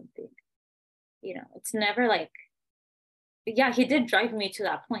drama or something. It's never like, yeah, he did drive me to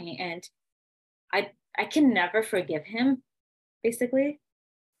that point, and I can never forgive him, basically,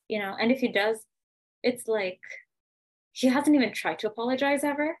 and if he does, it's like he hasn't even tried to apologize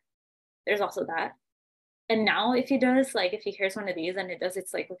ever. There's also that. And now if he does, like if he hears one of these and it does,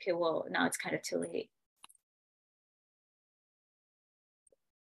 it's like, okay, well, now it's kind of too late.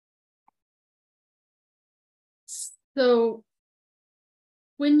 So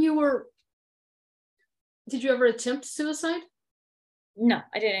did you ever attempt suicide? No,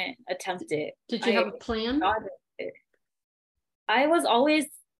 I didn't attempt it. Did you have a plan? I was always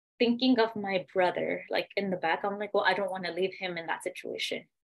thinking of my brother, like in the back. I'm like, well, I don't want to leave him in that situation.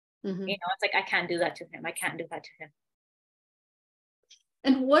 Mm-hmm. It's like, I can't do that to him. I can't do that to him.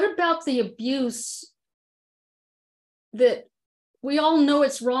 And what about the abuse that we all know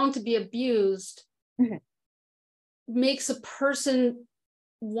it's wrong to be abused, mm-hmm. makes a person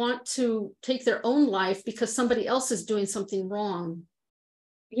want to take their own life because somebody else is doing something wrong?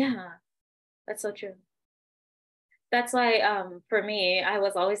 Yeah, that's so true. That's why for me, I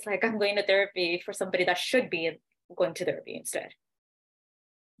was always like, I'm going to therapy for somebody that should be going to therapy instead.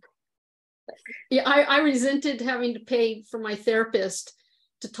 Yeah, I resented having to pay for my therapist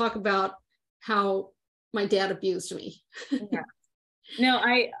to talk about how my dad abused me. Yeah. No,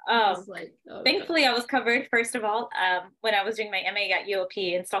 I like, oh, thankfully God. I was covered, first of all, when I was doing my MA at UOP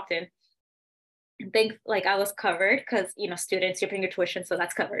in Stockton. I was covered because students, you're paying your tuition, so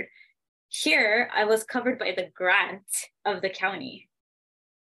that's covered. Here I was covered by the grant of the county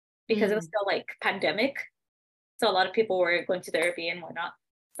because it was still like pandemic, so a lot of people were going to therapy and whatnot.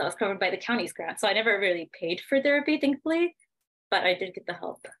 So I was covered by the county's grant, so I never really paid for therapy, thankfully, but I did get the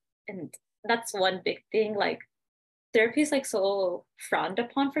help. And that's one big thing. Like, therapy is like so frowned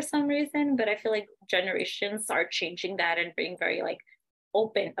upon for some reason, but I feel like generations are changing that and being very like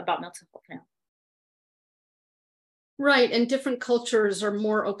open about mental health now. Right, and different cultures are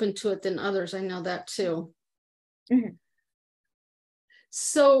more open to it than others. I know that too. Mm-hmm.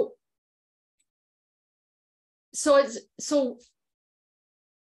 So sort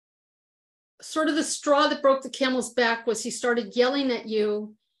of the straw that broke the camel's back was he started yelling at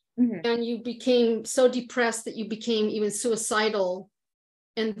you, mm-hmm. and you became so depressed that you became even suicidal,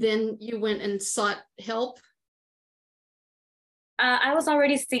 and then you went and sought help. I was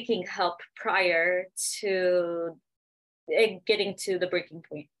already seeking help prior to getting to the breaking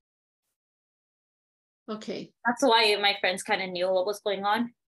point. Okay. That's why my friends kind of knew what was going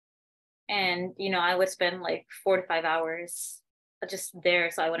on. And, I would spend like 4 to 5 hours just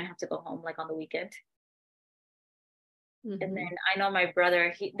there so I wouldn't have to go home like on the weekend. And then I know my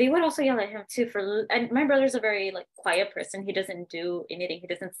brother, they would also yell at him too and my brother's a very like quiet person. He doesn't do anything. He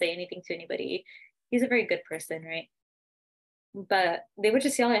doesn't say anything to anybody. He's a very good person, right? But they would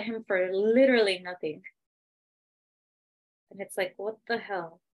just yell at him for literally nothing. And it's like, what the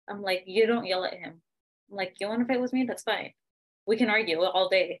hell? I'm like, you don't yell at him. I'm like, you want to fight with me? That's fine. We can argue all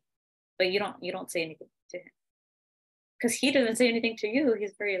day, but you don't say anything to him. Because he doesn't say anything to you.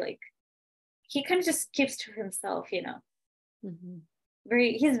 He's very like, he kind of just keeps to himself, you know.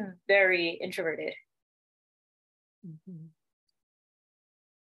 He's very introverted.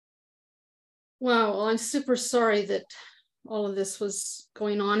 Wow, well, I'm super sorry that all of this was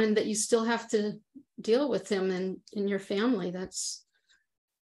going on and that you still have to deal with him and in your family. That's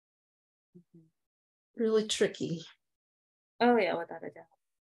really tricky. Oh yeah, without a doubt.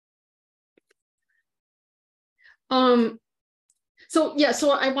 So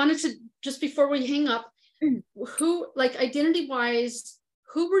I wanted to, just before we hang up, who, like identity wise,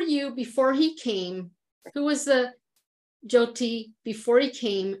 who were you before he came? Who was the Jyoti before he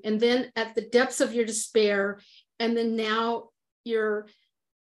came? And then at the depths of your despair, and then now you're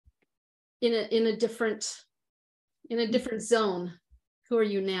in a different zone. Who are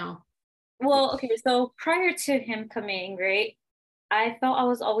you now? Well, okay, so prior to him coming, right, I felt I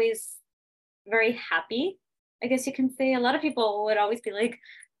was always very happy, I guess you can say. A lot of people would always be like,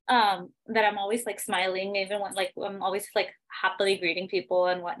 that I'm always like smiling, even when like I'm always like happily greeting people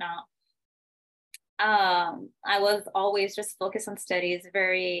and whatnot. I was always just focused on studies,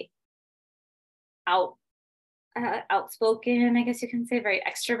 very outspoken, I guess you can say, very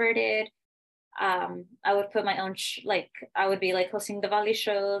extroverted. I would put my own I would be like hosting the Diwali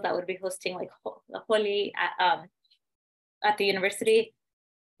shows. I would be hosting like Holi at the university.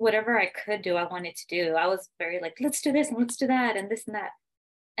 Whatever I could do, I wanted to do. I was very like, let's do this and let's do that and this and that.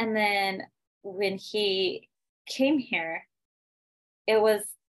 And then when he came here,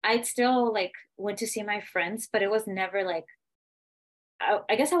 I'd still like went to see my friends, but it was never like,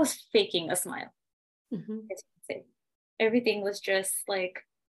 I guess I was faking a smile. Everything was just like,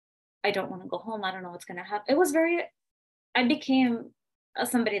 I don't want to go home. I don't know what's going to happen. I became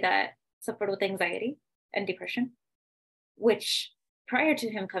somebody that suffered with anxiety and depression, which prior to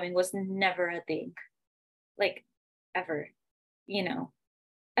him coming was never a thing, like ever, you know.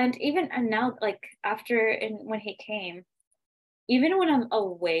 And now, like when he came, even when I'm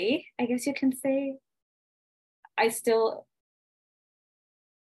away, I guess you can say, I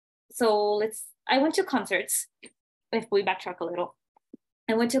went to concerts. If we backtrack a little,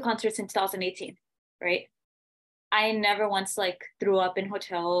 I went to concerts in 2018, right? I never once like threw up in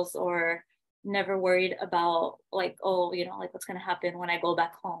hotels or never worried about like, oh, you know, like what's going to happen when I go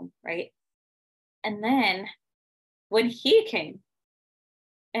back home, right? And then when he came,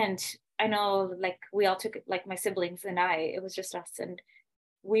 and I know like we all took, like my siblings and it was just us, and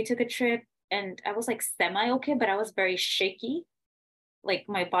we took a trip, and I was like semi okay, but I was very shaky. Like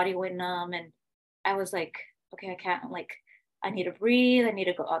my body went numb, and I was like, okay, I can't, like, I need to breathe. I need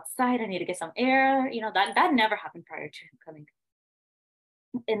to go outside. I need to get some air. You know, that never happened prior to him coming.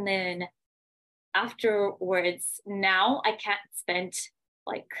 And then afterwards, now I can't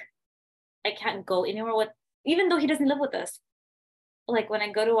go anywhere even though he doesn't live with us. Like when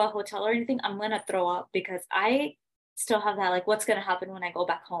I go to a hotel or anything, I'm going to throw up because I still have that, like, what's going to happen when I go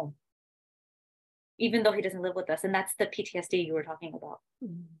back home? Even though he doesn't live with us. And that's the PTSD you were talking about.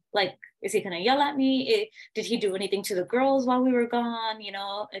 Like, is he going to yell at me? Did he do anything to the girls while we were gone? You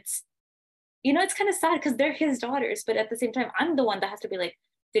know, it's kind of sad because they're his daughters. But at the same time, I'm the one that has to be like,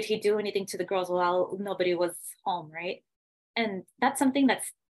 did he do anything to the girls while nobody was home, right? And that's something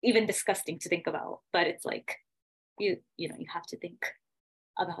that's even disgusting to think about. But it's like, you have to think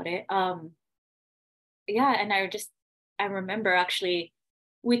about it. Yeah, and I remember actually,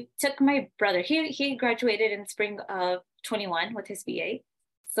 we took my brother. He graduated in spring of 21 with his BA.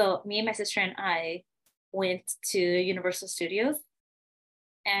 So me and my sister and I went to Universal Studios,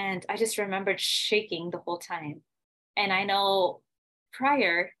 and I just remembered shaking the whole time. And I know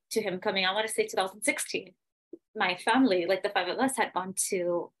prior to him coming, I want to say 2016, my family, like the five of us, had gone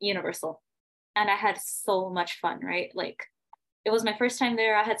to Universal, and I had so much fun, right? Like it was my first time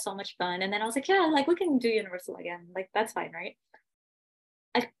there. I had so much fun. And then I was like, yeah, like we can do Universal again. Like that's fine, right?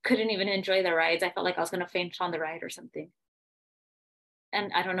 I couldn't even enjoy the rides. I felt like I was going to faint on the ride or something.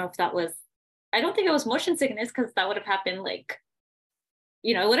 And I don't know if I don't think it was motion sickness, because that would have happened like,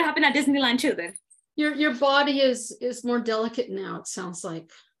 it would have happened at Disneyland too then. Your body is more delicate now, it sounds like.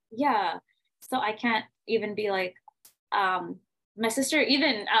 Yeah. So I can't even be like, my sister,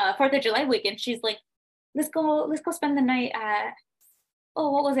 even 4th of July weekend, she's like, let's go spend the night at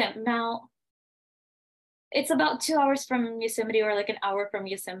oh, what was it? Mount. It's about 2 hours from Yosemite or like an hour from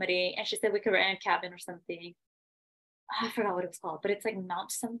Yosemite. And she said we could rent a cabin or something. I forgot what it was called, but it's like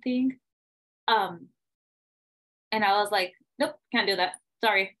Mount something. Um, and I was like, nope, can't do that.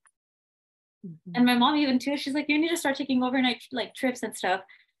 Sorry. Mm-hmm. And my mom even too, she's like, you need to start taking overnight like trips and stuff.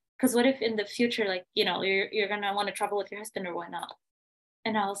 Because what if in the future, like, you know, you're gonna want to travel with your husband or whatnot.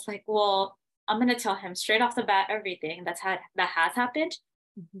 And I was like, well, I'm gonna tell him straight off the bat everything that has happened,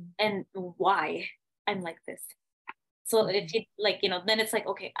 mm-hmm. and why I'm like this. So mm-hmm. if he like, you know, then it's like,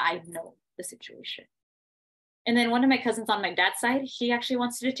 okay, I know the situation. And then one of my cousins on my dad's side, he actually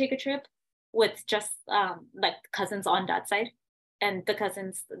wants to take a trip with just like cousins on dad's side, and the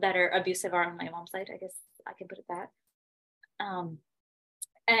cousins that are abusive are on my mom's side. I guess I can put it that.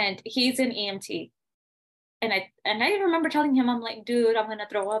 And he's in EMT. And I remember telling him, I'm like, dude, I'm gonna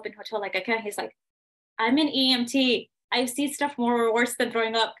throw up in hotel. Like I can't. He's like, I'm in EMT. I've seen stuff more worse than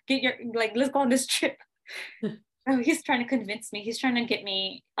throwing up. Let's go on this trip. So he's trying to convince me. He's trying to get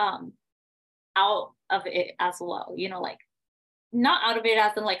me out of it as well. You know, like not out of it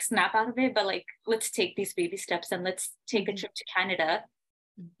as in like snap out of it, but like let's take these baby steps and let's take a trip to Canada.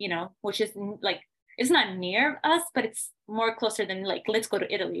 You know, which is like it's not near us, but it's more closer than like let's go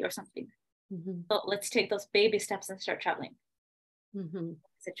to Italy or something. Mm-hmm. So let's take those baby steps and start traveling. Mm-hmm.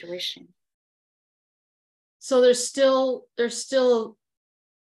 Situation. So there's still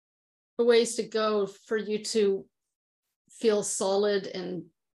ways to go for you to feel solid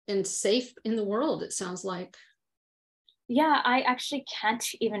and safe in the world, it sounds like. Yeah, I actually can't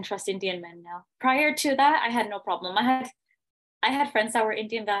even trust Indian men now. Prior to that, I had no problem. I had friends that were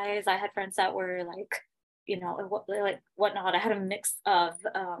Indian guys. I had friends that were like, you know, whatnot. I had a mix of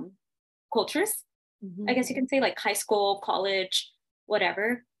cultures, mm-hmm. I guess you can say, like high school, college,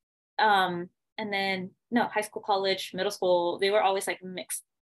 whatever. And then no, high school, college, middle school, they were always like mixed.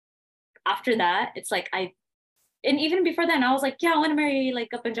 After that, it's like and even before then, I was like, yeah, I want to marry like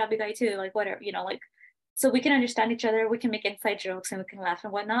a Punjabi guy too, like whatever, you know, like so we can understand each other, we can make inside jokes and we can laugh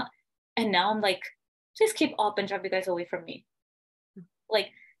and whatnot. And now I'm like, please keep all Punjabi guys away from me. Like,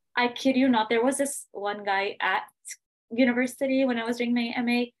 I kid you not, there was this one guy at university when I was doing my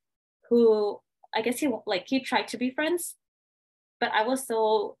MA who I guess he tried to be friends, but I was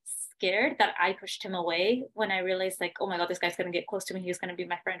so scared that I pushed him away when I realized like, oh my God, this guy's gonna get close to me, he's gonna be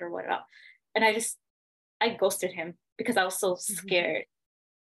my friend or whatnot. And I ghosted him because I was so scared.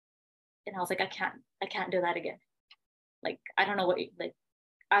 Mm-hmm. And I was like, I can't do that again. Like, I don't know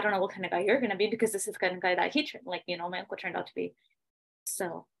what kind of guy you're gonna be, because this is the kind of guy that my uncle turned out to be.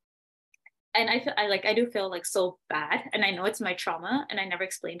 So, and I do feel like so bad, and I know it's my trauma, and I never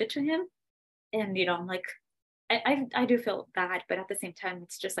explained it to him, and you know, I'm like, I do feel bad, but at the same time,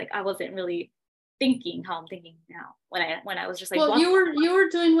 it's just like I wasn't really thinking how I'm thinking now when I was just like, well, you were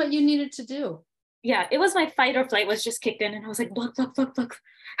doing what you needed to do. Yeah, it was my fight or flight was just kicked in, and I was like, block.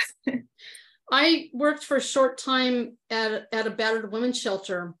 I worked for a short time at a battered women's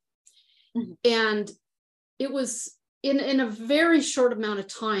shelter, mm-hmm. and it was in a very short amount of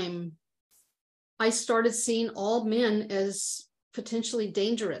time, I started seeing all men as potentially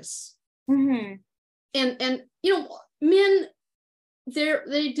dangerous. Mm-hmm. And you know, men,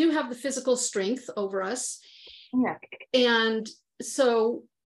 they do have the physical strength over us. Yeah. And so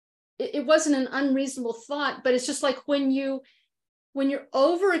it wasn't an unreasonable thought, but it's just like when you're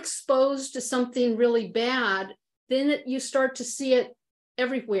overexposed to something really bad, then you start to see it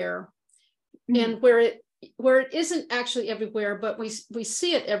everywhere. Mm-hmm. And where it isn't actually everywhere, but we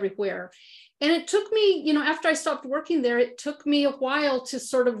see it everywhere. And it took me, you know, after I stopped working there, it took me a while to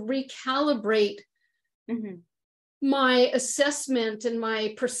sort of recalibrate mm-hmm. my assessment and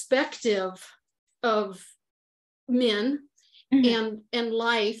my perspective of men mm-hmm. and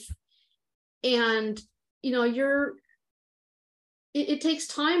life. And, you know, it takes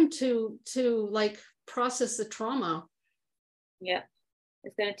time to like process the trauma. Yeah.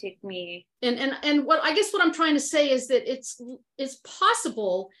 It's going to take me. And what I'm trying to say is that it's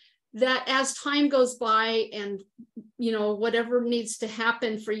possible that as time goes by and, you know, whatever needs to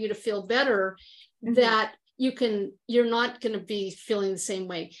happen for you to feel better, mm-hmm. that you're not going to be feeling the same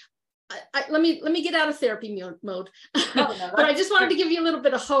way. Let me get out of therapy mode. Oh, no, but I just wanted to give you a little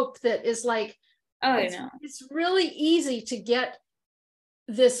bit of hope that is like, it's really easy to get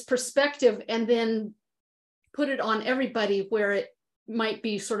this perspective and then put it on everybody where it might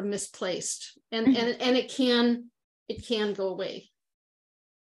be sort of misplaced, and mm-hmm. and it can go away.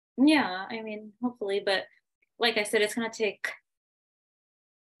 Yeah, I mean, hopefully, but like I said, it's going to take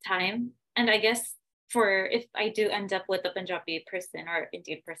time. And I guess for if I do end up with a Punjabi person or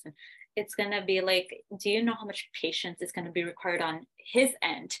Indian person, it's going to be like, do you know how much patience is going to be required on his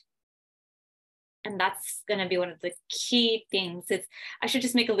end? And that's going to be one of the key things. I should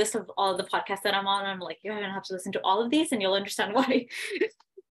just make a list of all the podcasts that I'm on. I'm like, you're going to have to listen to all of these and you'll understand why.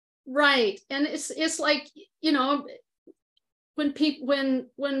 Right. And it's like, you know, when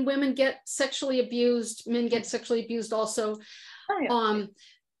women get sexually abused, men get sexually abused also. Oh, yeah.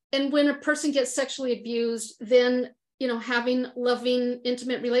 And when a person gets sexually abused, then, you know, having loving,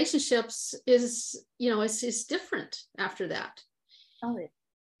 intimate relationships is, you know, is different after that. Oh, yeah.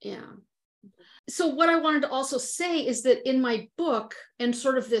 Yeah. So what I wanted to also say is that in my book, and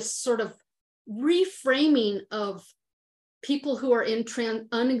sort of this sort of reframing of people who are in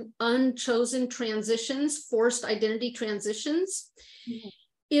unchosen transitions, forced identity transitions,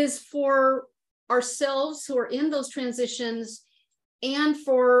 is for ourselves who are in those transitions and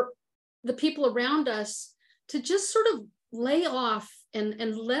for the people around us to just sort of lay off and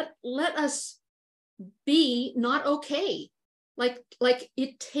let us be not okay. Like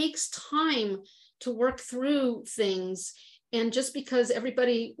it takes time to work through things. And just because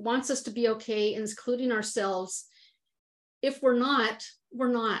everybody wants us to be okay, including ourselves, if we're not,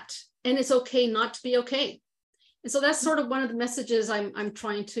 we're not. And it's okay not to be okay. And so that's sort of one of the messages I'm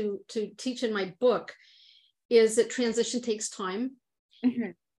trying to teach in my book, is that transition takes time.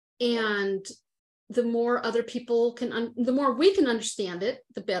 And the more other people the more we can understand it,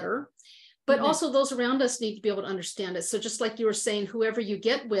 the better. But also those around us need to be able to understand it. So just like you were saying, whoever you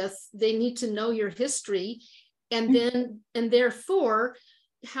get with, they need to know your history, and then, and therefore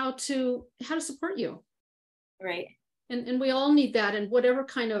how to support you. Right. And we all need that. And whatever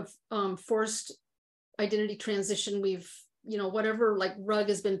kind of forced identity transition we've, you know, whatever like rug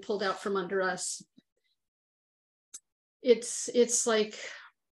has been pulled out from under us, it's like,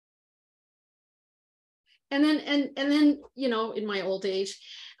 and then, you know, in my old age,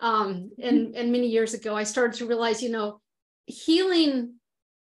 and many years ago, I started to realize, you know, healing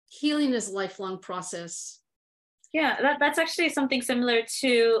is a lifelong process. Yeah, that's actually something similar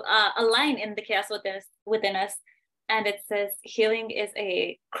to a line in The Chaos Within Us. And it says, healing is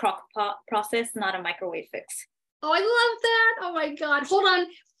a crockpot process, not a microwave fix. Oh, I love that. Oh my God. Hold on.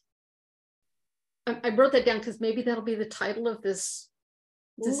 I wrote that down because maybe that'll be the title of this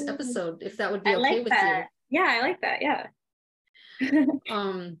episode, if that would be okay with you. Yeah, I like that. Yeah.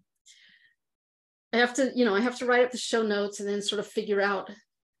 I have to write up the show notes and then sort of figure out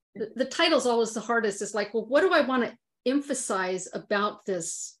the title's always the hardest. It's like, well, what do I want to emphasize about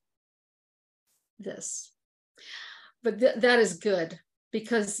this? But that is good,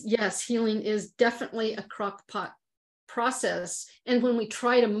 because yes, healing is definitely a crockpot process. And when we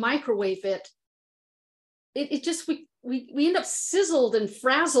try to microwave it, it just, we end up sizzled and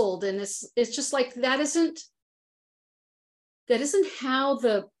frazzled. And it's just like, that isn't how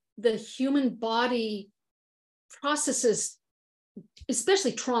the human body processes,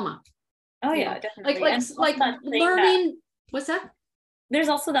 especially trauma. Oh yeah, definitely. Like learning. What's that? There's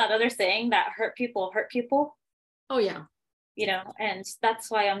also that other saying that hurt people hurt people. Oh yeah. You know, and that's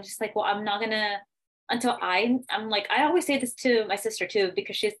why I'm just like, well, I'm not gonna, until I'm like, I always say this to my sister too,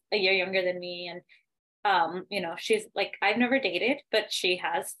 because she's a year younger than me, and you know, she's like, I've never dated, but she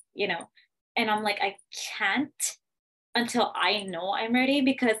has, you know, and I'm like, I can't until I know I'm ready,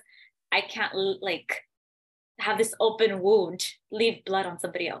 because I can't like have this open wound leave blood on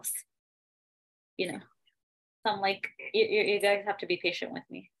somebody else, you know. So I'm like, you guys have to be patient with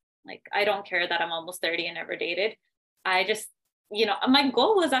me. Like, I don't care that I'm almost 30 and never dated. I just, you know, my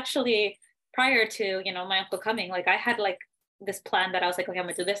goal was actually, prior to, you know, my uncle coming, like I had like this plan that I was like, okay, I'm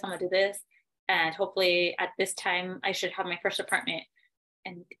gonna do this, and hopefully at this time I should have my first apartment.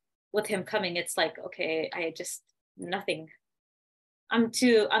 And with him coming, it's like, okay, I just, nothing. I'm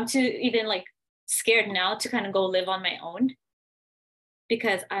too even like scared now to kind of go live on my own,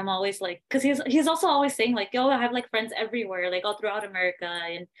 because I'm always like, because he's also always saying like, yo, I have like friends everywhere, like all throughout America,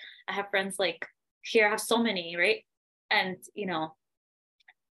 and I have friends like here, I have so many, right? And you know,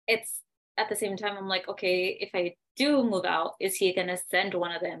 it's at the same time I'm like, okay, if I do move out, is he gonna send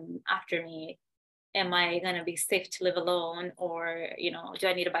one of them after me? Am I gonna be safe to live alone, or you know, do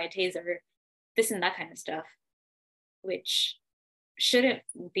I need to buy a taser? This and that kind of stuff, which shouldn't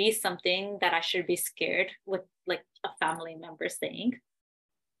be something that I should be scared with like a family member saying.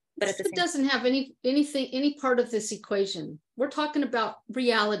 But it doesn't have any part of this equation. We're talking about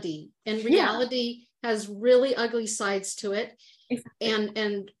reality, and reality has really ugly sides to it. Exactly.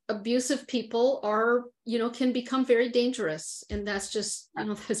 And abusive people are, you know, can become very dangerous, and that's just, you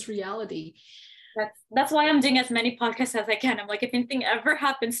know, that's reality. That's why I'm doing as many podcasts as I can. I'm like, if anything ever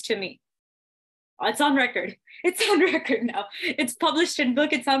happens to me, It's on record. It's on record now. It's published in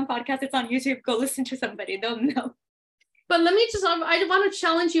book, it's on podcast, it's on YouTube. Go listen to somebody, they'll know. But let me just, I want to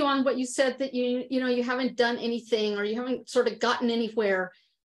challenge you on what you said, that you haven't done anything, or you haven't sort of gotten anywhere.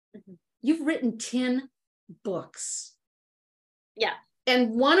 Mm-hmm. You've written 10 books. Yeah.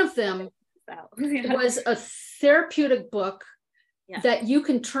 And one of them was a therapeutic book that you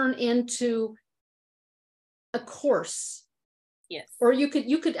can turn into a course. Yes. Or you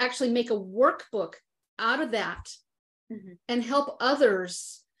could actually make a workbook out of that and help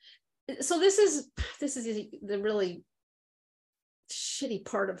others. So this is the really shitty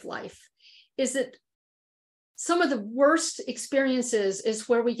part of life, is that some of the worst experiences is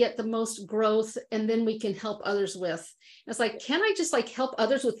where we get the most growth, and then we can help others with. It's like, can I just like help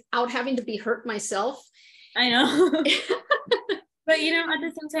others without having to be hurt myself? I know. But at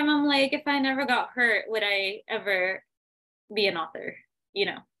the same time, I'm like, if I never got hurt, would I ever be an author?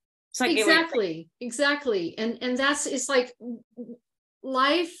 It's like exactly. And it's like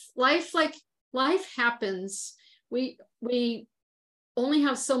life happens. We only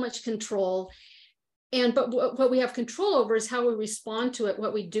have so much control, but what we have control over is how we respond to it,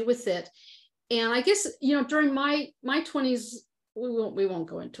 what we do with it. And I guess during my 20s, we won't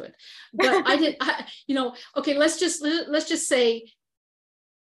go into it, but okay, let's just say,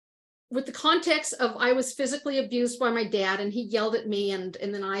 with the context of, I was physically abused by my dad, and he yelled at me, and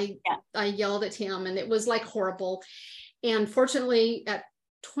then I yelled at him, and it was like horrible. And fortunately, at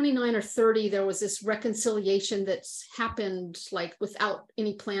 29 or 30, there was this reconciliation that's happened like without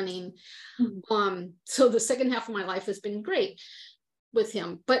any planning. So the second half of my life has been great with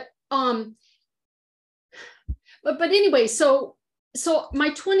him. But anyway, so my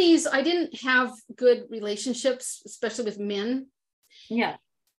 20s, I didn't have good relationships, especially with men. Yeah.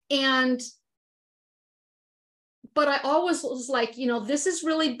 But I always was like, this is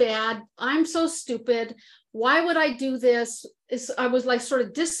really bad. I'm so stupid. Why would I do this? I was like sort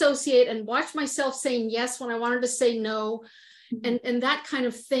of dissociate and watch myself saying yes when I wanted to say no. And that kind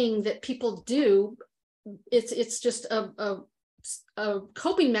of thing that people do. It's just a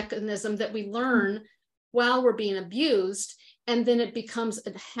coping mechanism that we learn while we're being abused. And then it becomes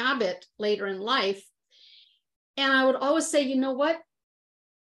a habit later in life. And I would always say, you know what?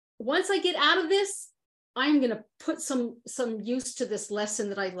 Once I get out of this, I'm going to put some use to this lesson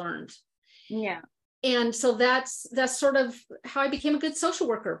that I learned. Yeah. And so that's sort of how I became a good social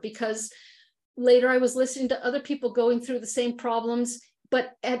worker, because later I was listening to other people going through the same problems,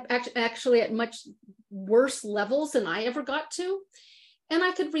 but actually at much worse levels than I ever got to. And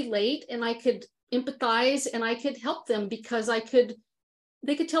I could relate, and I could empathize, and I could help them, because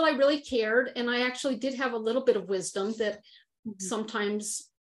they could tell I really cared. And I actually did have a little bit of wisdom that sometimes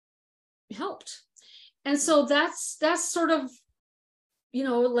helped. And so that's sort of,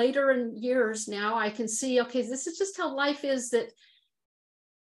 later in years now, I can see, okay, this is just how life is, that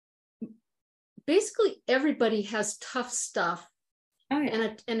basically everybody has tough stuff. Oh,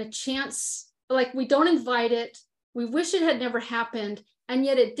 yeah. and a chance, like, we don't invite it. We wish it had never happened, and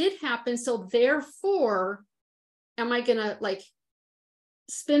yet it did happen. So therefore, am I gonna like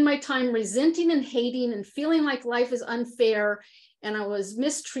spend my time resenting and hating and feeling like life is unfair and I was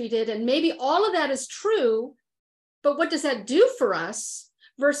mistreated? And maybe all of that is true, but what does that do for us?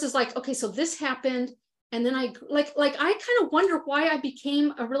 Versus like, okay, so this happened, and then I kind of wonder why I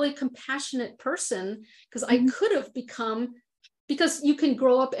became a really compassionate person, because I could have become, because you can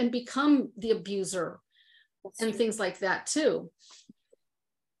grow up and become the abuser. That's and true. Things like that too.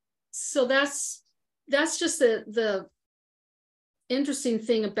 So that's just the interesting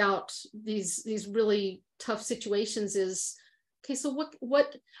thing about these really tough situations is, okay, so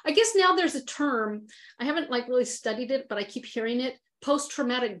what I guess now there's a term, I haven't like really studied it, but I keep hearing it,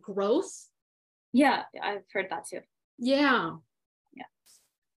 post-traumatic growth. Yeah, I've heard that too. Yeah.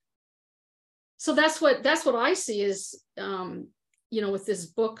 So that's what I see is, with this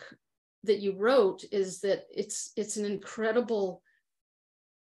book that you wrote, is that it's an incredible,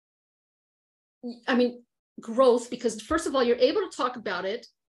 growth, because first of all, you're able to talk about it.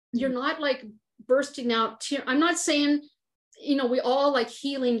 You're not like bursting out. I'm not saying, we all like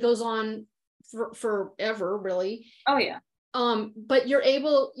healing goes on forever, really. Oh yeah. But you're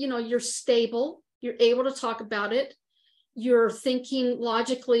able, you're stable. You're able to talk about it. You're thinking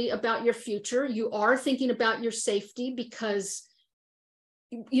logically about your future. You are thinking about your safety, because,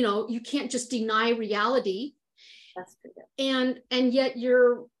 you can't just deny reality. That's true. And yet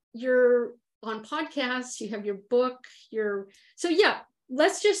you're on podcasts, you have your book, so yeah,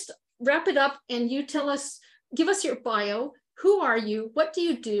 let's just wrap it up, and you give us your bio. Who are you? What do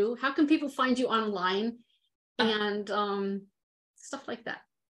you do? How can people find you online? And stuff like that.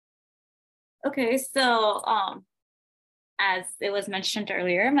 Okay, so as it was mentioned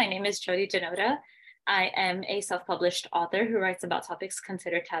earlier, my name is Jyoti Dhanota. I am a self-published author who writes about topics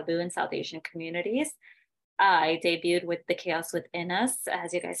considered taboo in South Asian communities. I debuted with The Chaos Within Us,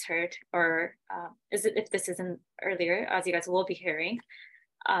 as you guys heard, or if this isn't earlier, as you guys will be hearing,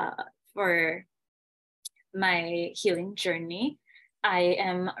 for my healing journey. I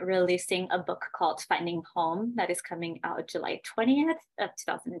am releasing a book called Finding Home that is coming out July 20th of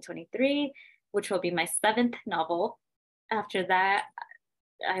 2023, which will be my 7th novel. After that,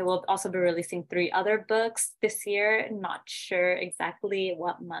 I will also be releasing 3 other books this year, not sure exactly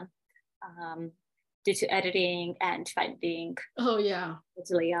what month, due to editing and finding the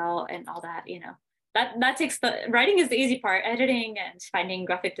layout and all that, you know. That takes writing is the easy part. Editing and finding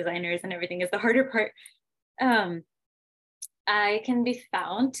graphic designers and everything is the harder part. I can be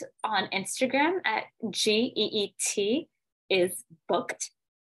found on Instagram at GEET is booked,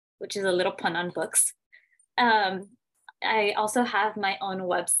 which is a little pun on books. I also have my own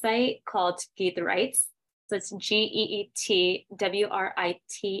website called Geet Writes. So it's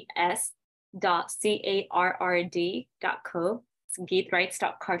GEETWRITS.CARRD.co. It's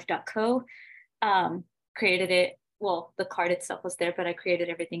geetwrites.cart.co. Created it, well, the card itself was there, but I created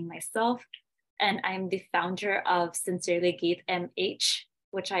everything myself. And I'm the founder of Sincerely Geet MH,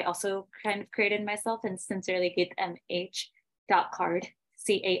 which I also kind of created myself, and Sincerely Geet MH.card,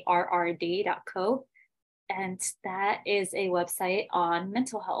 CARRD.co. And that is a website on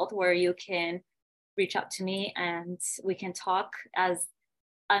mental health where you can reach out to me and we can talk as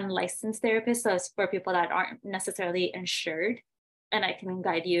unlicensed therapists, so for people that aren't necessarily insured. And I can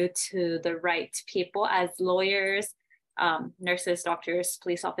guide you to the right people as lawyers, nurses, doctors,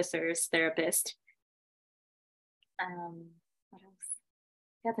 police officers, therapists. What else?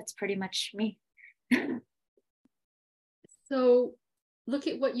 Yeah, that's pretty much me. So look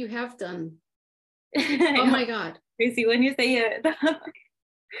at what you have done. Oh my God. Crazy when you say it.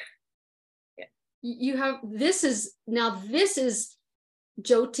 Yeah. You have, this is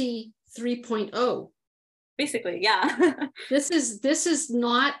Jyoti 3.0. Basically, yeah. This is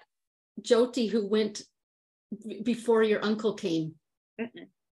not Jyoti who went before your uncle came. Mm-mm.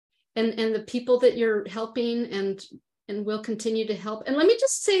 And the people that you're helping and will continue to help. And let me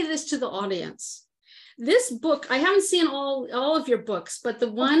just say this to the audience. This book, I haven't seen all of your books, but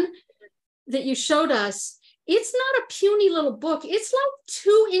the one that you showed us, it's not a puny little book. It's like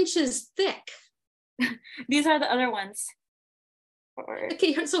 2 inches thick. These are the other ones.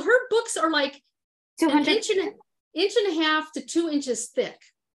 Okay, so her books are like 200 inch and a half to 2 inches thick.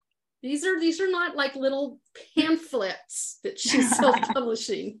 These are not like little pamphlets that she's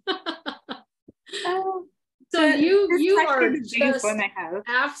self-publishing. So you are just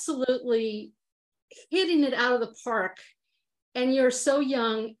absolutely hitting it out of the park, and you're so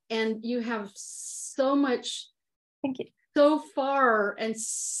young and you have so much, thank you, so far and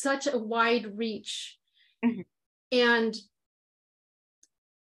such a wide reach. Mm-hmm. And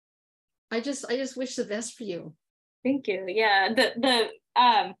I just wish the best for you. Thank you. Yeah,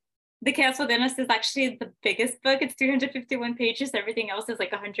 the Chaos Within Us is actually the biggest book. It's 351 pages. Everything else is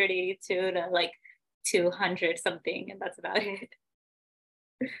like 182 to like 200 something, and that's about it.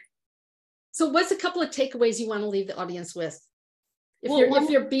 So what's a couple of takeaways you want to leave the audience with? If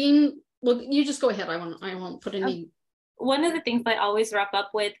you're being, well, you just go ahead. I won't put any. One of the things I always wrap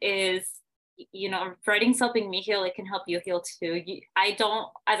up with is, you know, writing's helping me heal. It can help you heal too. I don't,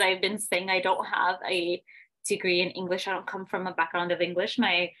 as I've been saying, I don't have a degree in English. I don't come from a background of English.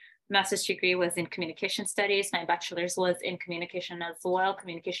 My master's degree was in communication studies. My bachelor's was in communication as well,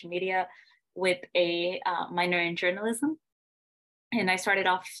 communication media, with a minor in journalism. And I started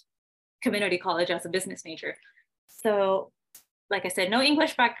off community college as a business major. So, like I said, no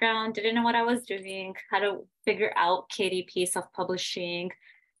English background, didn't know what I was doing, had to figure out KDP, self-publishing,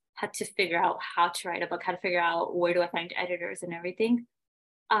 had to figure out how to write a book, how to figure out where do I find editors and everything.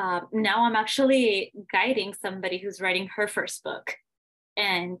 Now I'm actually guiding somebody who's writing her first book.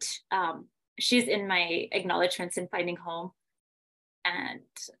 And she's in my acknowledgements in Finding Home. And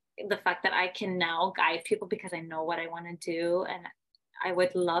the fact that I can now guide people because I know what I want to do. And I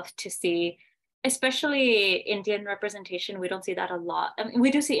would love to see, especially Indian representation. We don't see that a lot. I mean,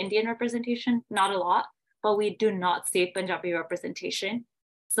 we do see Indian representation, not a lot, but we do not see Punjabi representation.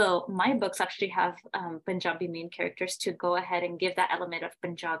 So my books actually have Punjabi main characters to go ahead and give that element of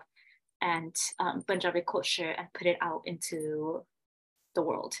Punjab and Punjabi culture and put it out into the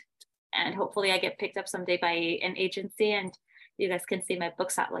world. And hopefully I get picked up someday by an agency and you guys can see my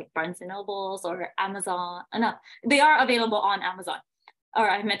books at like Barnes and Nobles or Amazon. No, they are available on Amazon. Or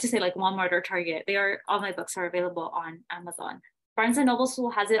I meant to say like Walmart or Target. All my books are available on Amazon. Barnes and Noble still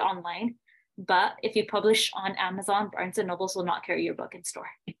has it online, But if you publish on Amazon, Barnes and Nobles will not carry your book in store.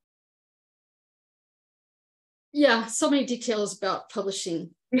 Yeah, so many details about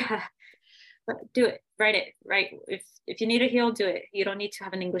publishing. Yeah, but do it, write it, right? If you need to heal, do it. You don't need to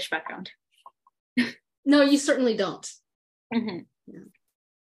have an English background. No, you certainly don't. Mm-hmm. Yeah.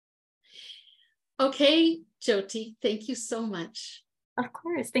 Okay, Jyoti, thank you so much. Of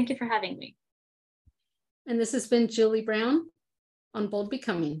course, thank you for having me. And this has been Julie Brown on Bold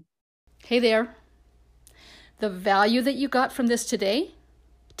Becoming. Hey there. The value that you got from this today,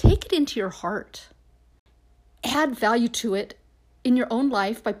 take it into your heart. Add value to it in your own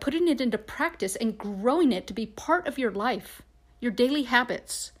life by putting it into practice and growing it to be part of your life, your daily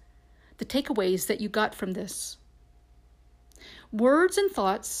habits, the takeaways that you got from this. Words and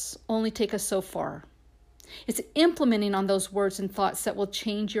thoughts only take us so far. It's implementing on those words and thoughts that will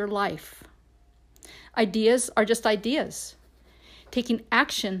change your life. Ideas are just ideas. Taking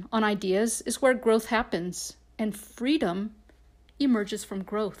action on ideas is where growth happens, and freedom emerges from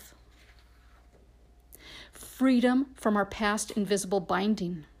growth. Freedom from our past invisible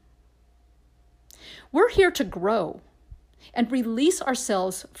binding. We're here to grow and release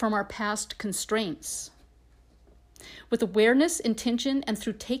ourselves from our past constraints. With awareness, intention, and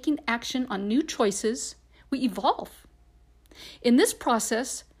through taking action on new choices, we evolve. In this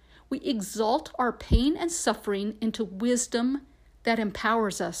process, we exalt our pain and suffering into wisdom that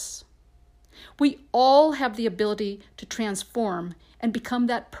empowers us. We all have the ability to transform and become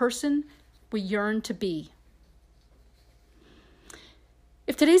that person we yearn to be.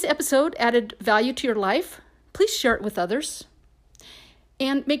 If today's episode added value to your life, please share it with others.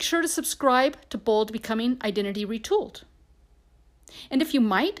 And make sure to subscribe to Bold Becoming Identity Retooled. And if you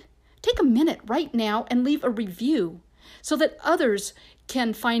might, take a minute right now and leave a review so that others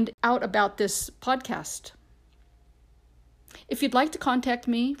can find out about this podcast. If you'd like to contact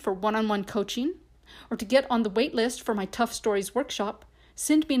me for one-on-one coaching or to get on the wait list for my Tough Stories workshop,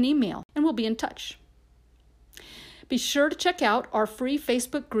 send me an email and we'll be in touch. Be sure to check out our free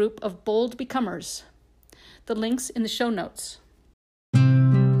Facebook group of Bold Becomers. The link's in the show notes.